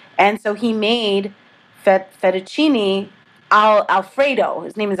 and so he made fettuccine Alfredo.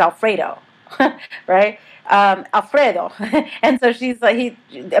 His name is Alfredo, right? Alfredo. And so she's like, he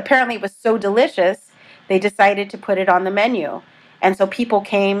apparently it was so delicious, they decided to put it on the menu. And so people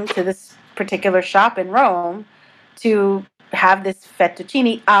came to this particular shop in Rome to have this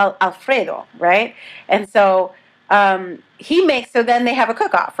fettuccine Alfredo, right? And so so then they have a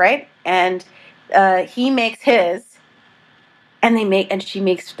cook-off, right? And he makes his, and she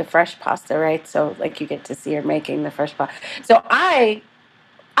makes the fresh pasta, right? So like you get to see her making the fresh pasta. So I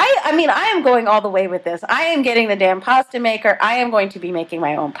mean, I am going all the way with this. I am getting the damn pasta maker. I am going to be making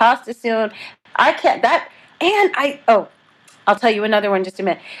my own pasta soon. I can't I'll tell you another one in just a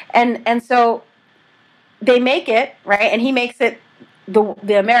minute. And so they make it, right? And he makes it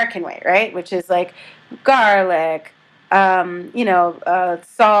the American way, right? Which is like garlic,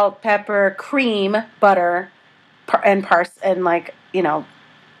 salt, pepper, cream, butter, and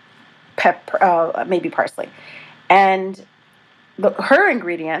maybe parsley. And her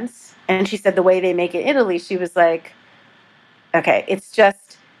ingredients, and she said the way they make it in Italy, she was like, okay, it's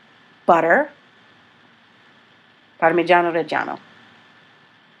just butter, Parmigiano Reggiano.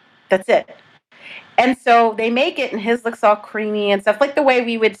 That's it. And so they make it, and his looks all creamy and stuff, like the way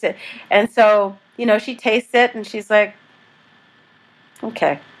we would sit. And so, she tastes it, and she's like,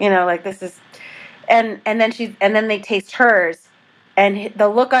 okay, like this is, and then they taste hers, and the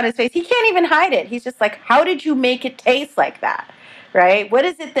look on his face, he can't even hide it. He's just like, how did you make it taste like that? Right? What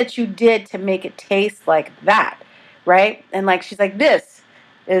is it that you did to make it taste like that? Right? And like, she's like, this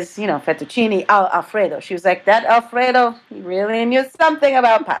is, fettuccine al Alfredo. She was like, that Alfredo, he really knew something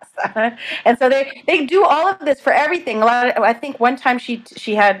about pasta. And so they do all of this for everything. I think one time she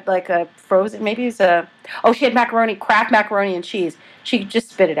had like a frozen, maybe it was she had macaroni, Kraft macaroni and cheese. She just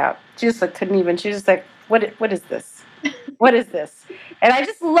spit it out. She just like couldn't even, she was just like, what is this? What is this? And I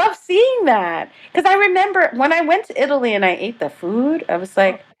just love seeing that. Because I remember when I went to Italy and I ate the food, I was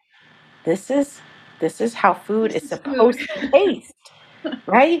like, this is how food is supposed to taste.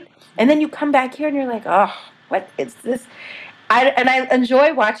 Right? And then you come back here and you're like, oh, what is this? I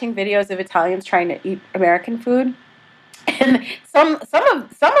enjoy watching videos of Italians trying to eat American food. And some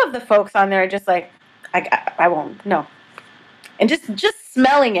of the folks on there are just like, I won't, no. And just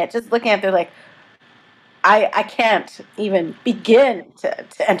smelling it, just looking at it, they're like, I can't even begin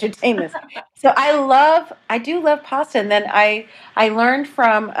to entertain this. So I do love pasta. And then I learned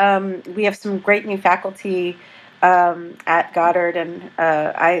from, we have some great new faculty at Goddard, and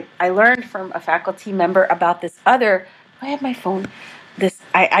I learned from a faculty member about this other. I have my phone.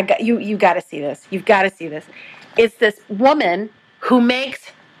 I got you. You got to see this. You've got to see this. It's this woman who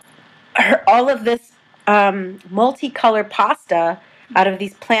makes all of this multicolored pasta out of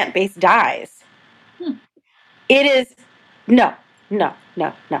these plant-based dyes. It is no. The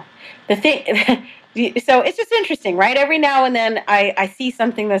thing. So it's just interesting, right? Every now and then I see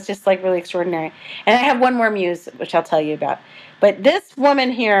something that's just like really extraordinary. And I have one more muse, which I'll tell you about. But this woman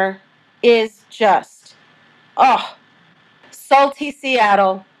here is just, salty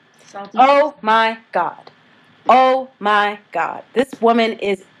Seattle. Salty. Oh my God. Oh my God. This woman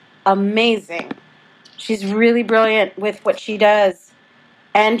is amazing. She's really brilliant with what she does.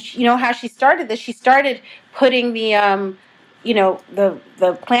 And you know how she started this? She started putting the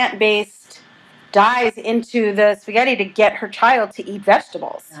plant-based dyes into the spaghetti to get her child to eat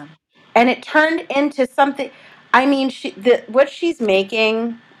vegetables. Yeah. And it turned into something. I mean, what she's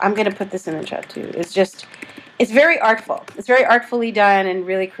making, I'm going to put this in the chat too, it's very artful. It's very artfully done and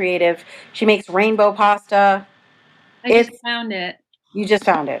really creative. She makes rainbow pasta. I just found it. You just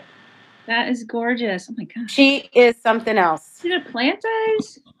found it. That is gorgeous. Oh my God. She is something else. Is it plant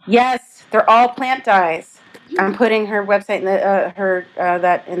dyes? Yes, they're all plant dyes. I'm putting her website in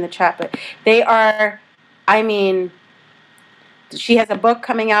that in the chat, but they are. I mean, she has a book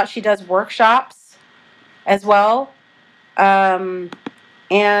coming out. She does workshops as well, and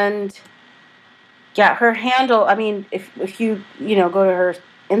yeah, her handle. I mean, if you go to her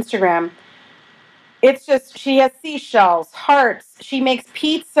Instagram, it's just she has seashells, hearts. She makes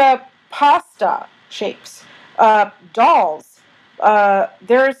pizza pasta shapes, dolls.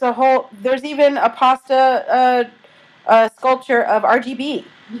 There's even a pasta sculpture of RGB.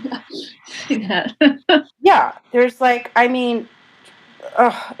 See that? Yeah, there's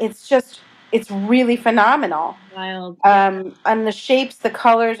it's really phenomenal. Wild. And the shapes, the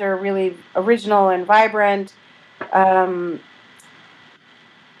colors are really original and vibrant. I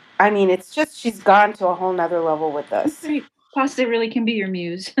mean, it's just, she's gone to a whole nother level with this. Pasta really can be your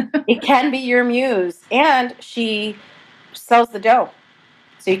muse. It can be your muse. And she sells the dough.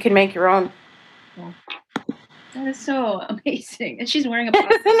 So you can make your own. Yeah. That is so amazing. And she's wearing a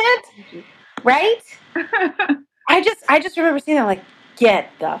pasta. Isn't it? Right? I just remember seeing that, like, get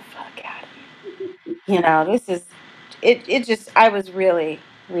the fuck out of here. This is, it just, I was really,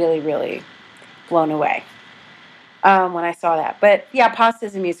 really, really blown away. When I saw that. But yeah, pasta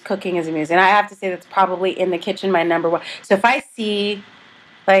is a muse, cooking is a muse. And I have to say that's probably in the kitchen my number one. So if I see,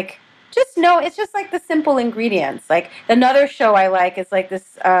 like, just know it's just like the simple ingredients. Like another show I like is like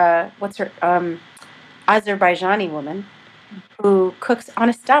this, what's her, Azerbaijani woman who cooks on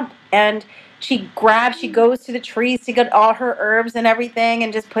a stump. And she goes to the trees to get all her herbs and everything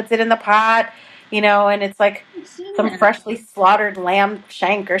and just puts it in the pot, and it's like some freshly slaughtered lamb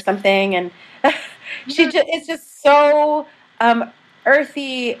shank or something. And it's just so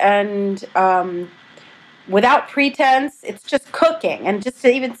earthy and without pretense. It's just cooking, and just to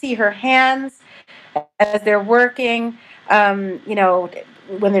even see her hands as they're working,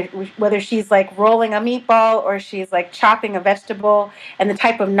 whether she's like rolling a meatball or she's like chopping a vegetable, and the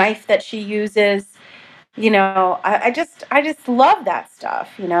type of knife that she uses. I just love that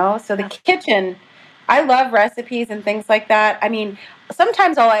stuff. So the kitchen. I love recipes and things like that. I mean,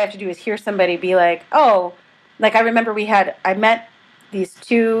 sometimes all I have to do is hear somebody be like, oh, like I remember I met these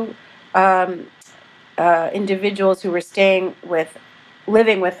two individuals who were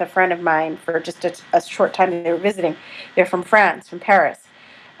living with a friend of mine for just a short time. They were visiting. They're from France, from Paris.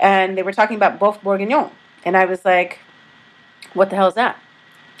 And they were talking about boeuf bourguignon. And I was like, what the hell is that?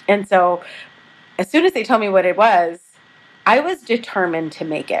 And so as soon as they told me what it was, I was determined to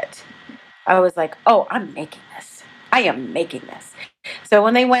make it. I was like, oh, I'm making this. I am making this. So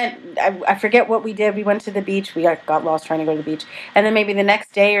when they went, I forget what we did. We went to the beach. We got lost trying to go to the beach. And then maybe the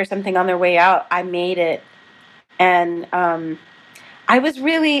next day or something on their way out, I made it. And I was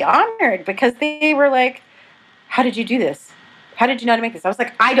really honored because they were like, how did you do this? How did you know how to make this? I was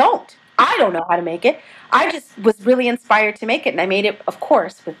like, I don't. I don't know how to make it. I just was really inspired to make it. And I made it, of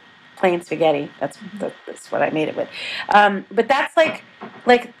course, with plain spaghetti. That's what I made it with. But that's like,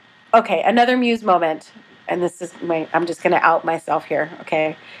 okay, another muse moment. And this is I'm just going to out myself here.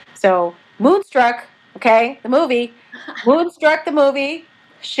 Okay. So Moonstruck, okay, the movie, Moonstruck, the movie,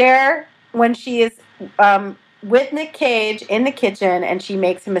 Cher, when she is with Nick Cage in the kitchen and she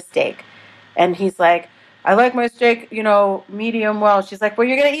makes a mistake. And he's like, I like my steak, medium well. She's like, well,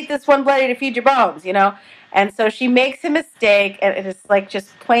 you're going to eat this one bloody to feed your bones. And so she makes a mistake, and it's like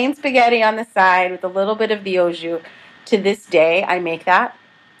just plain spaghetti on the side with a little bit of the au jus. To this day, I make that.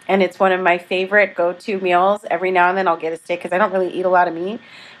 And it's one of my favorite go-to meals. Every now and then I'll get a steak because I don't really eat a lot of meat.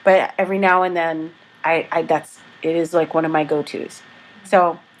 But every now and then, it is like one of my go-tos.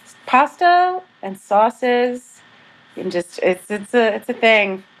 So pasta and sauces, and just it's a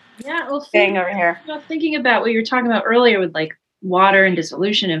thing. Yeah, well, Thing over here. Thinking about what you were talking about earlier with like water and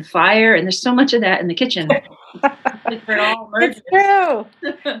dissolution and fire, and there's so much of that in the kitchen. It's true.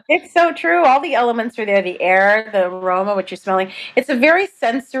 It's so true. All the elements are there, the air, the aroma, what you're smelling. It's a very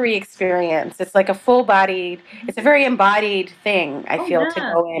sensory experience. It's like it's a very embodied thing, I feel, to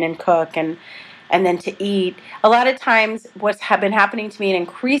go in and cook and then to eat. A lot of times what's been happening to me, and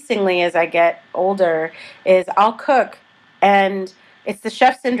increasingly as I get older, is I'll cook, and it's the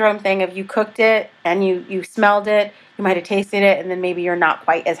chef syndrome thing of you cooked it and you smelled it, you might have tasted it, and then maybe you're not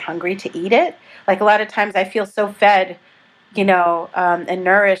quite as hungry to eat it. Like a lot of times I feel so fed, and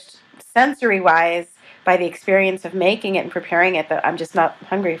nourished sensory-wise by the experience of making it and preparing it that I'm just not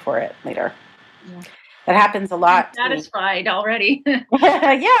hungry for it later. Yeah. That happens a lot. I'm satisfied already.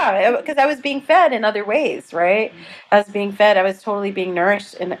 Yeah, because I was being fed in other ways, right? I was being fed. I was totally being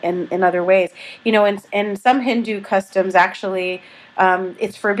nourished in other ways. In some Hindu customs, actually,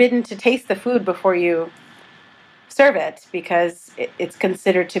 it's forbidden to taste the food before you serve it because it's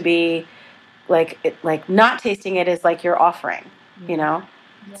considered to be like not tasting it is like you're offering. Yeah.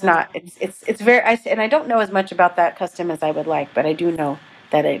 It's not. It's very. And I don't know as much about that custom as I would like, but I do know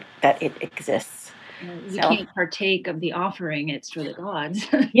that it exists. You can't partake of the offering; it's for the gods.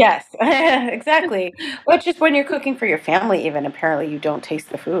 Yes, exactly. Well, just when you're cooking for your family, even apparently you don't taste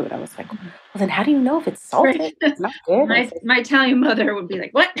the food. I was like, well, then how do you know if it's salted? Right. It's not good. My Italian mother would be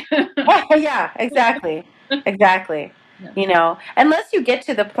like, "What?" Yeah, exactly. Yeah. Unless you get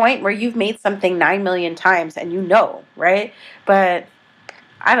to the point where you've made something 9 million times and right? But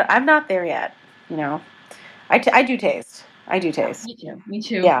I'm not there yet. I do taste. Me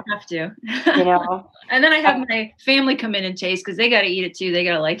too. Yeah. Have to. And then I have my family come in and taste because they got to eat it too. They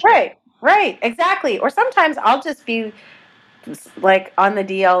got to like it. Right. Exactly. Or sometimes I'll just be like on the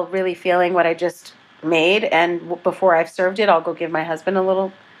DL really feeling what I just made. And before I've served it, I'll go give my husband a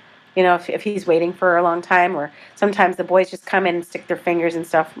little, if he's waiting for a long time. Or sometimes the boys just come in and stick their fingers and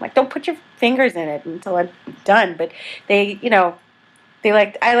stuff. I'm like, don't put your fingers in it until I'm done. But they,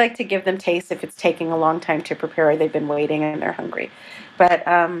 I like to give them taste if it's taking a long time to prepare or they've been waiting and they're hungry. But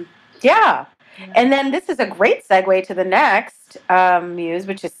yeah. And then this is a great segue to the next muse,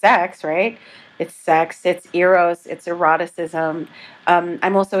 which is sex, right? It's sex, it's eros, it's eroticism.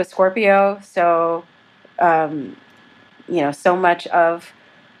 I'm also a Scorpio, so so much of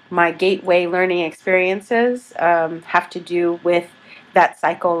my gateway learning experiences have to do with that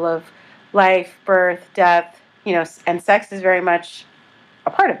cycle of life, birth, death, and sex is very much a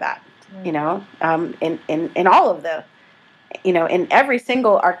part of that, in all of the, in every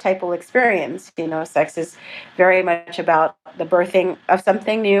single archetypal experience, sex is very much about the birthing of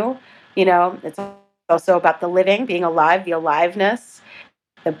something new, it's also about the living, being alive, the aliveness,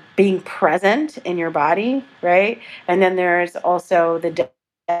 the being present in your body, right? And then there's also the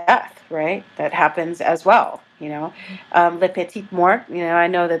death, right? That happens as well, le petit mort, I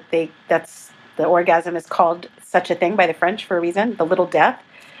know that that's the orgasm is called such a thing by the French for a reason, the little death,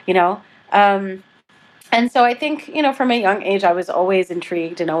 and so I think, from a young age, I was always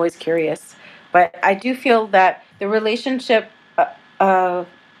intrigued and always curious. But I do feel that the relationship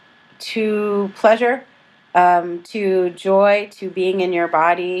to pleasure, to joy, to being in your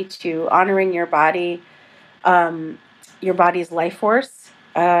body, to honoring your body's life force,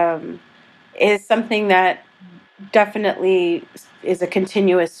 is something that definitely is a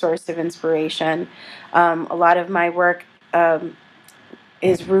continuous source of inspiration. A lot of my work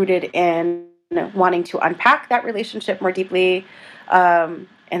is rooted in wanting to unpack that relationship more deeply. And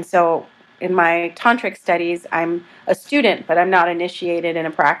so in my tantric studies, I'm a student, but I'm not initiated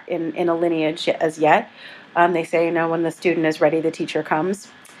in a lineage as yet. They say, when the student is ready, the teacher comes.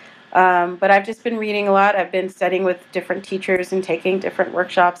 But I've just been reading a lot. I've been studying with different teachers and taking different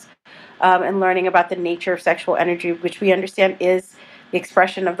workshops, and learning about the nature of sexual energy, which we understand is the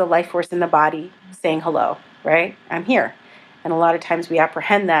expression of the life force in the body saying hello, right? I'm here. And a lot of times we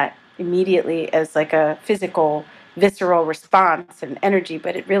apprehend that immediately as like a physical, visceral response and energy,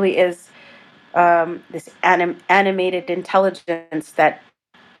 but it really is this animated intelligence that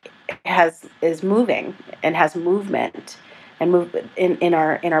is moving and has movement and move in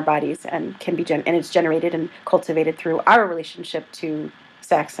our bodies, and can be and it's generated and cultivated through our relationship to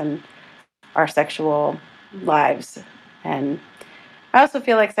sex and our sexual lives. And I also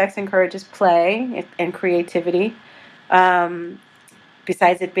feel like sex encourages play and creativity.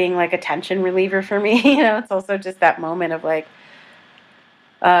 Besides it being like a tension reliever for me, it's also just that moment of like,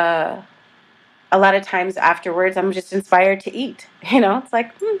 a lot of times afterwards, I'm just inspired to eat. It's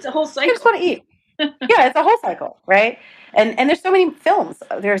like, It's a whole I just cycle. want to eat. Yeah, it's a whole cycle, right? And there's so many films.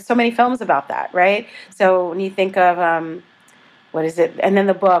 There's so many films about that, right? So when you think of what is it? And then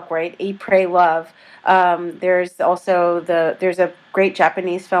the book, right? Eat, Pray, Love. There's also there's a great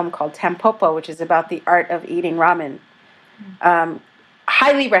Japanese film called Tampopo, which is about the art of eating ramen.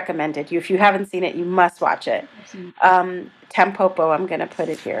 Highly recommended. If you haven't seen it, you must watch it. Tampopo, I'm going to put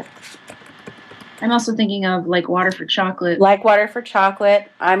it here. I'm also thinking of Like Water for Chocolate. Like Water for Chocolate.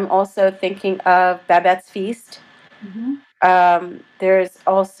 I'm also thinking of Babette's Feast. Mm-hmm. There's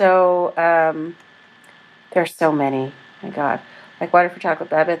also, there's so many. My God. Like Water for Chocolate,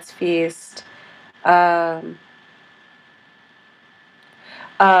 Babette's Feast. The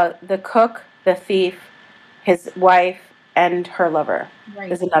Cook, the Thief, his wife, and her lover.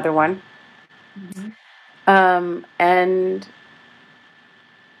 Right. Is another one. Mm-hmm. And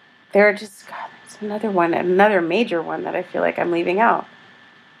there are just, God, there's another major one that I feel like I'm leaving out.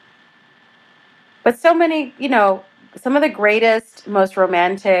 But so many, some of the greatest, most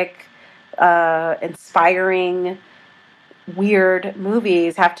romantic, inspiring, weird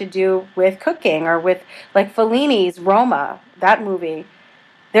movies have to do with cooking, or with like Fellini's Roma, that movie.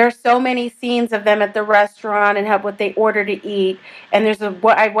 There are so many scenes of them at the restaurant and what they order to eat. And there's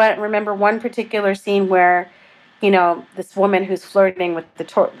remember one particular scene where, this woman who's flirting with the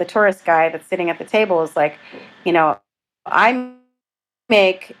tourist guy that's sitting at the table is like, I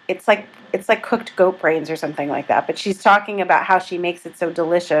make it's like cooked goat brains or something like that. But she's talking about how she makes it so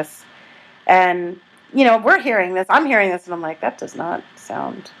delicious. And, we're hearing this. I'm hearing this, and I'm like, that does not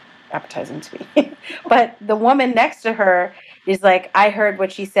sound appetizing to me. But the woman next to her is like, I heard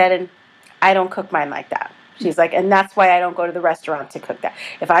what she said, and I don't cook mine like that. She's like, and that's why I don't go to the restaurant to cook that.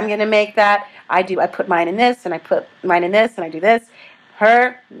 If I'm going to make that, I put mine in this, and I put mine in this, and I do this.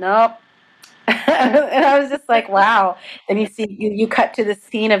 Her, nope. And I was just like, wow. And you cut to the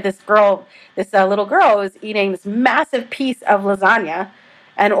scene of this girl, this little girl who's eating this massive piece of lasagna,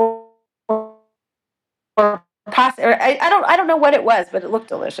 and or pasta, or I don't know what it was, but it looked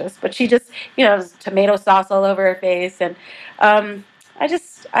delicious. But she just, there's tomato sauce all over her face. And I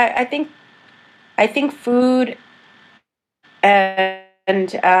think food and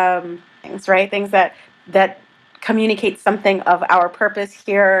things, right? Things that communicate something of our purpose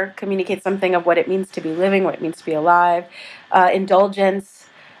here, communicate something of what it means to be living, what it means to be alive. Indulgence,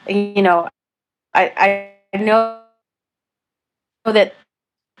 I know that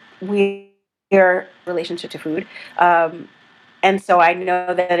we are relationship to food. And so I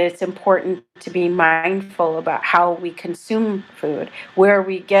know that it's important to be mindful about how we consume food, where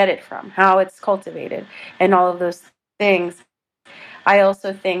we get it from, how it's cultivated, and all of those things. I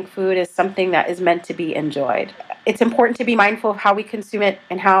also think food is something that is meant to be enjoyed. It's important to be mindful of how we consume it,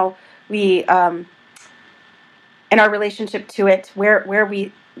 and how we, in our relationship to it, where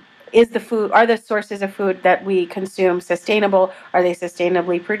we is the food, are the sources of food that we consume sustainable? Are they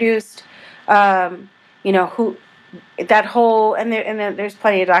sustainably produced? Who that whole, and there's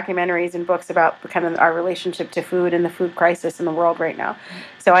plenty of documentaries and books about kind of our relationship to food and the food crisis in the world right now.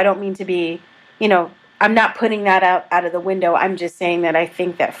 So I don't mean to be, I'm not putting that out of the window. I'm just saying that I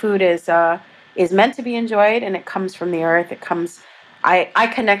think that food is meant to be enjoyed, and it comes from the earth. I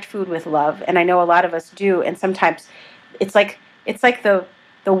connect food with love, and I know a lot of us do. And sometimes it's like the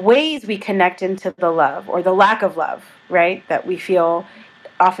ways we connect into the love, or the lack of love, right, that we feel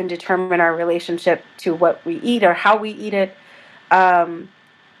often determine our relationship to what we eat or how we eat it. And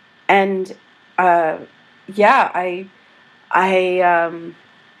yeah,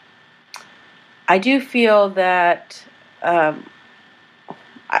 I do feel that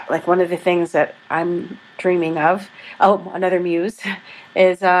like one of the things that I'm dreaming of, another muse,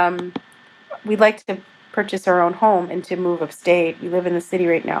 is we'd like to purchase our own home and to move upstate. We live in the city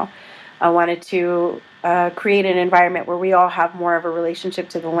right now. I wanted to create an environment where we all have more of a relationship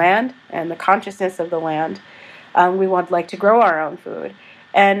to the land and the consciousness of the land. We would like to grow our own food.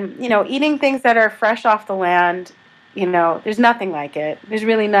 And, eating things that are fresh off the land, there's nothing like it. There's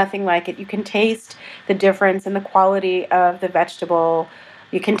really nothing like it. You can taste the difference in the quality of the vegetable.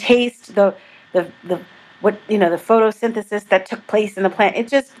 You can taste the photosynthesis that took place in the plant.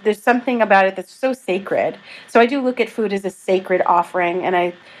 There's something about it that's so sacred. So I do look at food as a sacred offering,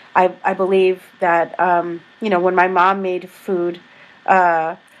 and I believe that when my mom made food,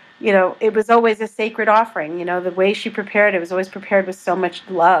 it was always a sacred offering. The way she prepared it was always prepared with so much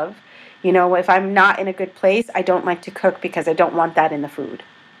love. If I'm not in a good place, I don't like to cook because I don't want that in the food.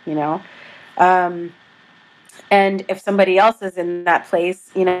 And if somebody else is in that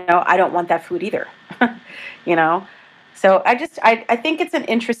place, I don't want that food either. So I think it's an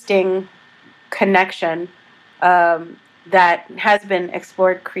interesting connection that has been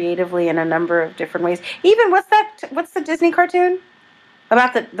explored creatively in a number of different ways. Even what's the Disney cartoon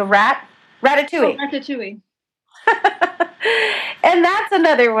about the rat? Ratatouille. Oh, Ratatouille. And that's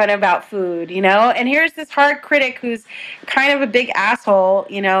another one about food, and here's this hard critic who's kind of a big asshole,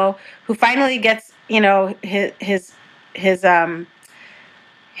 who finally gets, his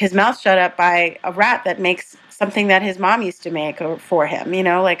mouth shut up by a rat that makes something that his mom used to make for him,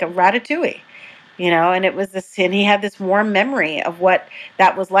 like a ratatouille, and it was this, and he had this warm memory of what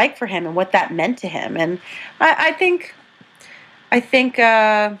that was like for him and what that meant to him. And I think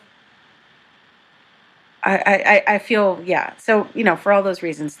I feel, yeah. So, for all those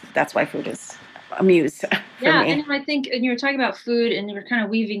reasons, that's why food is a muse for me. And I think, and you were talking about food, and you were kind of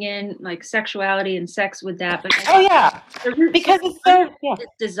weaving in like sexuality and sex with that. But because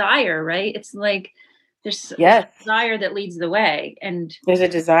it's desire, right? It's like there's a desire that leads the way, and there's a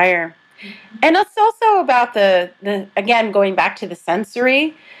desire, and it's also about the again going back to the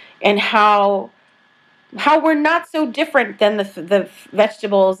sensory, and how we're not so different than the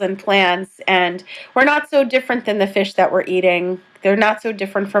vegetables and plants, and we're not so different than the fish that we're eating. They're not so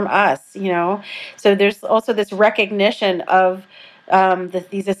different from us, So there's also this recognition of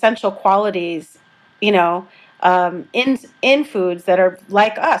these essential qualities, in foods that are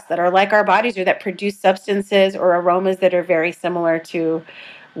like us, that are like our bodies, or that produce substances or aromas that are very similar to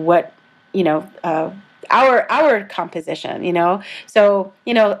what, our composition, So,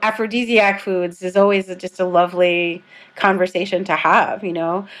 aphrodisiac foods is always just a lovely conversation to have,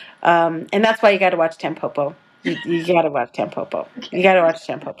 and that's why you got to watch Tampopo. You got to watch Tampopo. Okay. You got to watch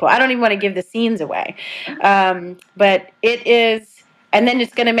Tampopo. I don't even want to give the scenes away, but it is, and then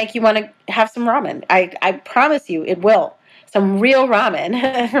it's going to make you want to have some ramen. I promise you, it will. Some real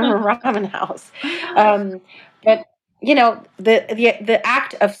ramen from a ramen house, but. The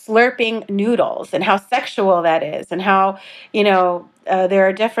act of slurping noodles and how sexual that is, and how, there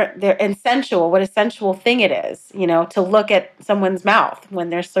are different, and sensual, what a sensual thing it is, to look at someone's mouth when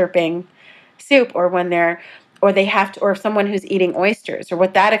they're slurping soup, or when or they have to, or someone who's eating oysters, or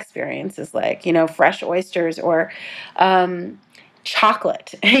what that experience is like, fresh oysters, or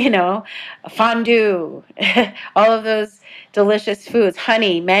chocolate, fondue, all of those delicious foods,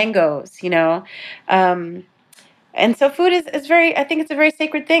 honey, mangoes, and so food is very, I think it's a very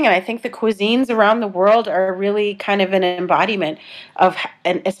sacred thing. And I think the cuisines around the world are really kind of an embodiment of,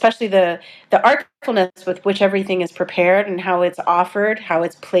 and especially the artfulness with which everything is prepared and how it's offered, how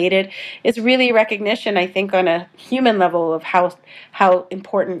it's plated, is really recognition, I think, on a human level of how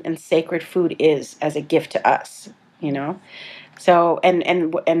important and sacred food is as a gift to us, So,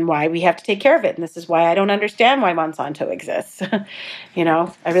 and why we have to take care of it. And this is why I don't understand why Monsanto exists. I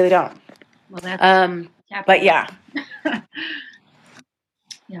really don't. Well, that's but yeah.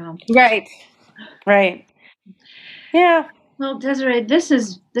 Yeah. Right. Yeah. Well, Desiree,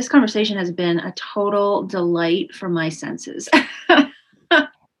 this conversation has been a total delight for my senses.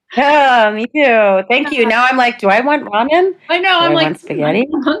 Yeah, me too. Thank you. Now I'm like, do I want ramen? I know. I'm like, want spaghetti?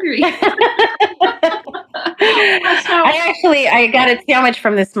 I'm hungry. I got a sandwich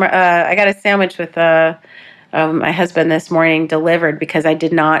from this. I got a sandwich with my husband this morning, delivered, because I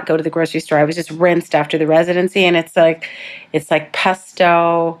did not go to the grocery store. I was just rinsed after the residency, and it's like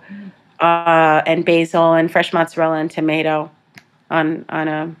pesto and basil and fresh mozzarella and tomato on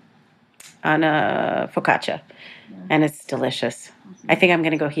a focaccia, and it's delicious. I think I'm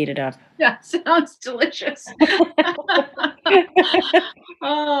going to go heat it up. Yeah, sounds delicious.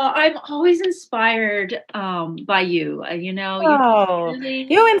 I'm always inspired by you.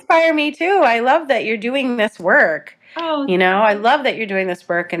 You inspire me too. I love that you're doing this work. I love that you're doing this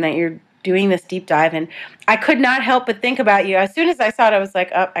work, and that you're doing this deep dive, and I could not help but think about you. As soon as I saw it, I was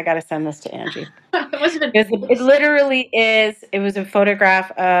like, oh, I got to send this to Angie. It literally is. It was a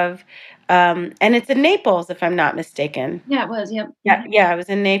photograph of, and it's in Naples, if I'm not mistaken. Yeah, it was. Yep. Yeah, it was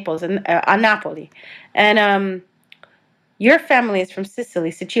in Naples, and Napoli, and your family is from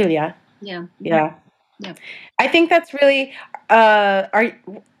Sicilia. Yeah. Yeah. Yeah. I think that's really. Are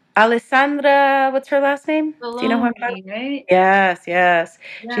Alessandra? What's her last name? Do you know who I'm talking? Right? Yes, yes.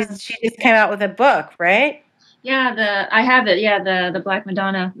 Yeah. She just came out with a book, right? Yeah, I have it. Yeah, the Black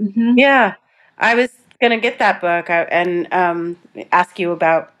Madonna. Yeah, I was gonna get that book and ask you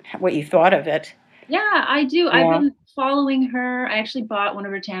about what you thought of it. Yeah, I do. I've Yeah. been following her. I actually bought one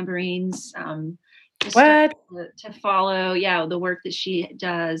of her tambourines. Just What? to follow, yeah, the work that she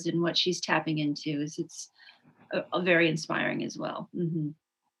does and what she's tapping into it's a very inspiring as well.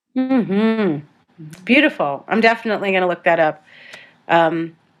 It's beautiful. I'm definitely gonna look that up.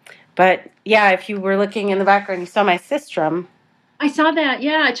 But yeah, if you were looking in the background, you saw my sistrum. I saw that.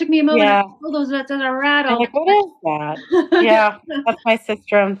 Yeah, it took me a moment. Yeah. Oh, that's a rattle. I'm like, what is that? Yeah, that's my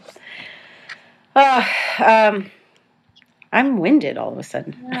sistrum. I'm winded all of a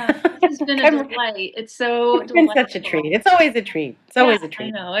sudden. Yeah, this has been a delight. It's so It's been such a treat. It's always a treat. It's always a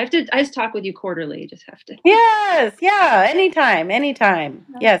treat. I know. I just talk with you quarterly. Just have to. Yes, yeah, anytime.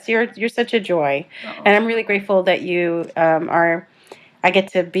 Yes, you're such a joy, and I'm really grateful that you are. I get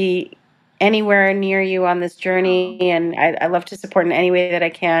to be anywhere near you on this journey, and I love to support in any way that I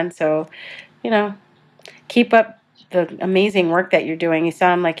can. So, keep up the amazing work that you're doing. You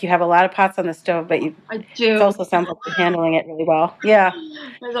sound like you have a lot of pots on the stove, but I do. It also sounds like you're handling it really well. Yeah.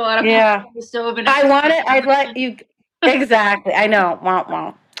 There's a lot of pots on the stove. And I'd like you. Exactly. I know. Womp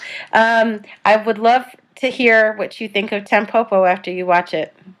womp. I would love to hear what you think of Tampopo after you watch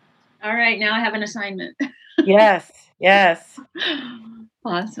it. All right. Now I have an assignment. Yes.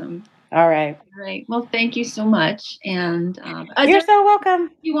 Awesome. All right. Well, thank you so much. And you're so welcome.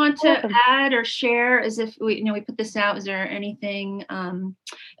 You want to add or share as if we put this out? Is there anything?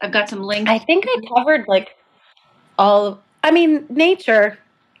 I've got some links. I think I covered nature,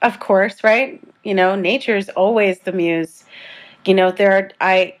 of course, right? Nature is always the muse.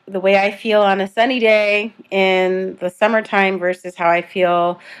 The way I feel on a sunny day in the summertime versus how I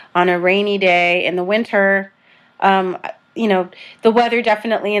feel on a rainy day in the winter. The weather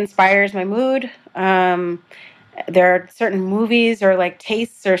definitely inspires my mood. There are certain movies or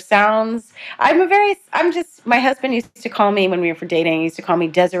tastes or sounds. My husband used to call me when we were dating, he used to call me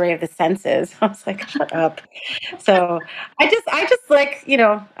Desiree of the senses. I was like, shut up. So I just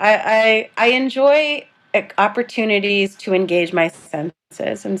I enjoy opportunities to engage my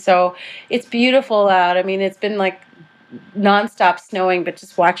senses. And so it's beautiful out. I mean, it's been nonstop snowing, but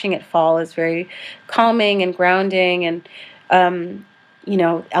just watching it fall is very calming and grounding. And,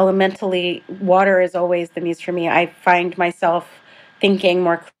 elementally, water is always the muse for me. I find myself thinking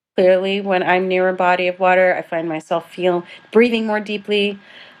more clearly when I'm near a body of water. I find myself breathing more deeply,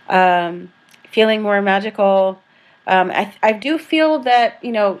 feeling more magical. I do feel that,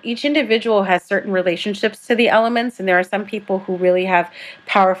 each individual has certain relationships to the elements, and there are some people who really have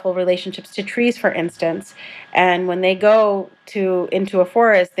powerful relationships to trees, for instance. And when they go into a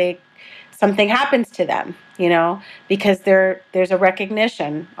forest, something happens to them, because there's a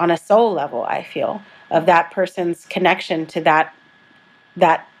recognition on a soul level, I feel, of that person's connection to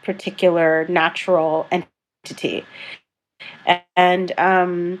that particular natural entity. And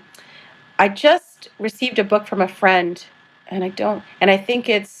I just received a book from a friend, and I think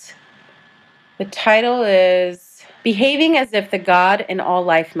the title is Behaving as If the God in All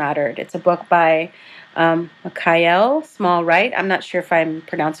Life Mattered. It's a book by Mikhail Small-Wright. I'm not sure if I'm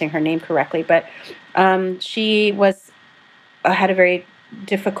pronouncing her name correctly, but she had a very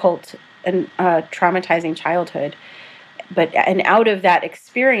difficult and traumatizing childhood. And out of that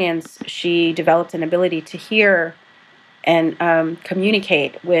experience, she developed an ability to hear and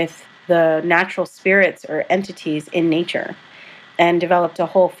communicate with the natural spirits or entities in nature, and developed a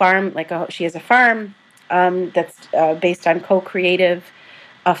whole farm. She has a farm that's based on co-creative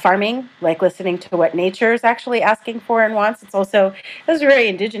farming, listening to what nature is actually asking for and wants. Those are very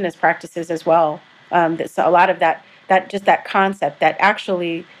indigenous practices as well. So a lot of that concept that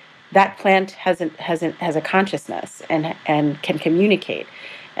actually that plant has a consciousness and can communicate.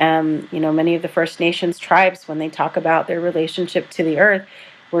 Many of the First Nations tribes, when they talk about their relationship to the earth,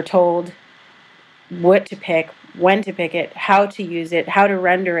 were told what to pick, when to pick it, how to use it, how to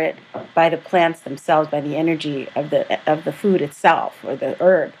render it by the plants themselves, by the energy of the food itself or the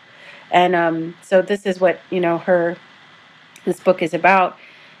herb. And so this is what this book is about.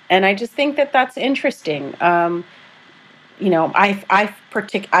 And I just think that that's interesting.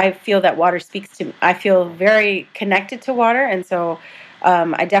 I feel that water speaks to me. I feel very connected to water, and so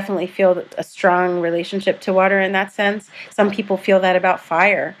I definitely feel a strong relationship to water in that sense. Some people feel that about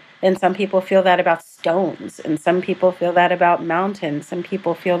fire, and some people feel that about stones, and some people feel that about mountains. Some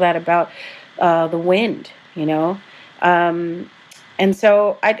people feel that about the wind. And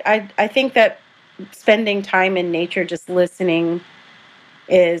so I think that spending time in nature, just listening,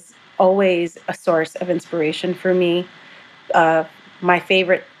 is always a source of inspiration for me. uh,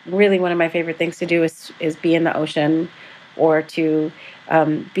 really one of my favorite things to do is be in the ocean, or to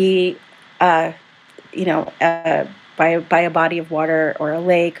be, uh, by a body of water or a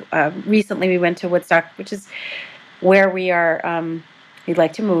lake. Recently, we went to Woodstock, which is where we'd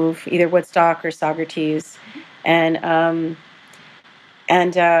like to move, either Woodstock or Saugerties, and I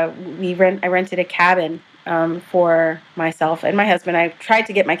rented a cabin for myself and my husband. I tried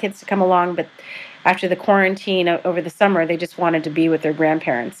to get my kids to come along, but after the quarantine over the summer, they just wanted to be with their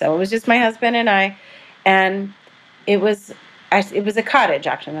grandparents. So it was just my husband and I, and it was it was a cottage,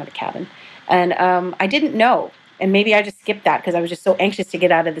 actually, not a cabin. And I didn't know, and maybe I just skipped that because I was just so anxious to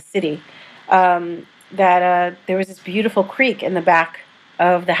get out of the city. That there was this beautiful creek in the back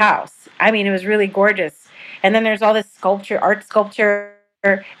of the house. I mean, it was really gorgeous. And then there's all this art sculpture.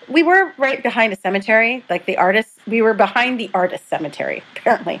 We were right behind a cemetery, like the artist. We were behind the artist cemetery,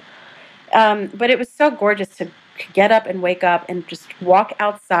 apparently. But it was so gorgeous to get up and wake up and just walk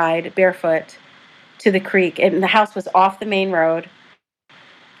outside barefoot to the creek. And the house was off the main road.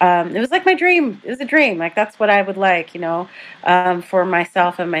 It was like my dream. It was a dream. Like, that's what I would like, for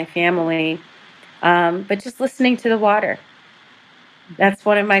myself and my family. But just listening to the water. That's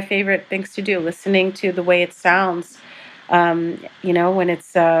one of my favorite things to do, listening to the way it sounds, when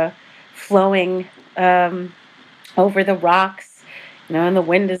it's flowing over the rocks, and the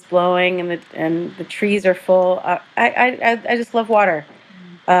wind is blowing, and the trees are full. I just love water.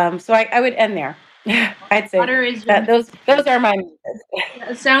 So I would end there. I'd say Water is that those are my.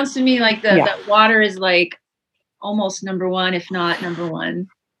 It sounds to me like Yeah. that water is like almost number one, if not number one.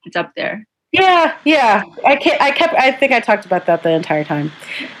 It's up there. Yeah. I think I talked about that the entire time.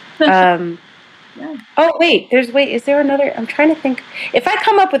 Yeah. Oh, is there another? I'm trying to think. If I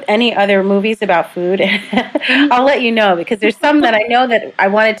come up with any other movies about food, I'll let you know, because there's some that I know that I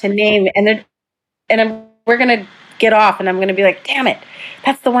wanted to name, we're gonna get off, and I'm gonna be like, damn it,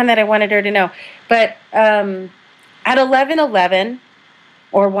 that's the one that I wanted her to know. But at 11:11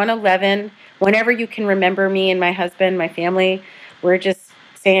 or 1:11, whenever you can remember me and my husband, my family, we're just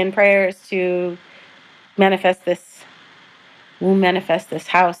saying prayers to manifest this. We'll manifest this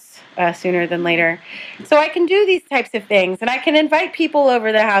house sooner than later. So I can do these types of things, and I can invite people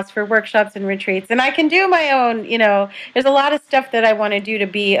over the house for workshops and retreats, and I can do my own, there's a lot of stuff that I want to do to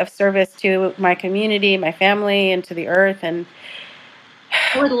be of service to my community, my family, and to the earth. And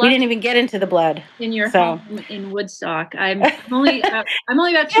we didn't even get into the blood. In your home in Woodstock. I'm only about 2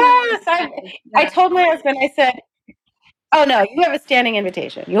 Yes, I told my husband, I said, oh no, you have a standing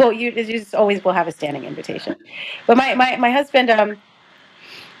invitation. You just always will have a standing invitation. But my husband,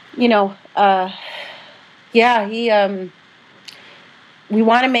 we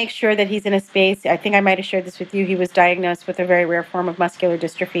want to make sure that he's in a space. I think I might have shared this with you. He was diagnosed with a very rare form of muscular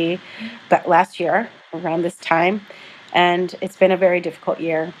dystrophy, but last year around this time, and it's been a very difficult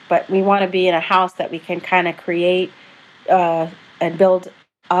year. But we want to be in a house that we can kind of create and build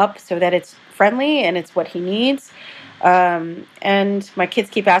up so that it's friendly and it's what he needs. And my kids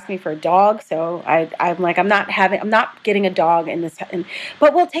keep asking me for a dog, so I'm like, I'm not getting a dog in this,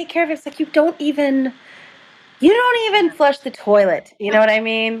 but we'll take care of it. It's like, you don't even flush the toilet. You know what I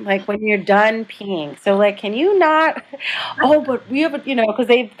mean? Like, when you're done peeing. So, like, can you not? Oh, but we have, because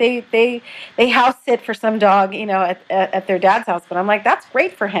they house sit for some dog, at their dad's house. But I'm like, that's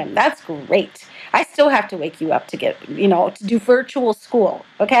great for him. That's great. I still have to wake you up to get, to do virtual school.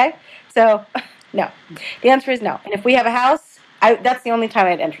 Okay, so. No. The answer is no. And if we have a house, that's the only time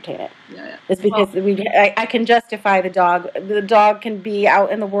I'd entertain it. Yeah. It's because I can justify the dog. The dog can be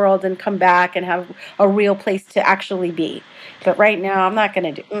out in the world and come back and have a real place to actually be. But right now, I'm not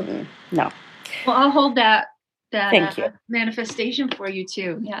going to do. No. Well, I'll hold that Thank you. manifestation for you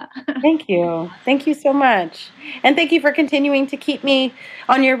too. Yeah. Thank you. Thank you so much. And thank you for continuing to keep me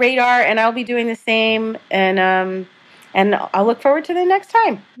on your radar. And I'll be doing the same. And I'll look forward to the next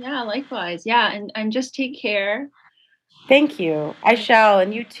time. Yeah, likewise. Yeah, and just take care. Thank you. I shall,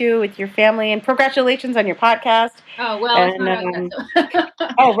 and you too, with your family. And congratulations on your podcast. Oh, well.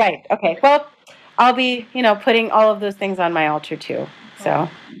 Oh, right. Okay. Well, I'll be, putting all of those things on my altar too. So,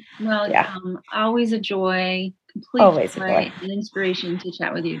 well, yeah. Always a joy, complete Always joy, an inspiration to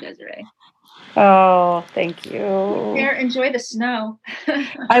chat with you, Desiree. Oh, thank you. Here, enjoy the snow.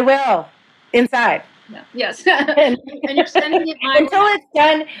 I will. Inside. Yeah. Yes. And you're sending it my until it's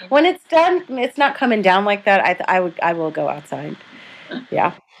done. When it's done, it's not coming down like that. I will go outside.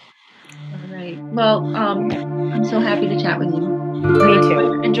 Yeah. All right. Well, I'm so happy to chat with you. Me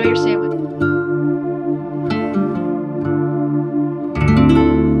too. Enjoy your sandwich.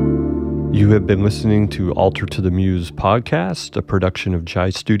 You have been listening to Altar to the Muse podcast, a production of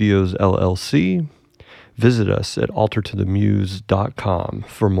Jai Studios LLC. Visit us at altertothemuse.com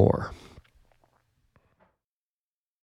for more.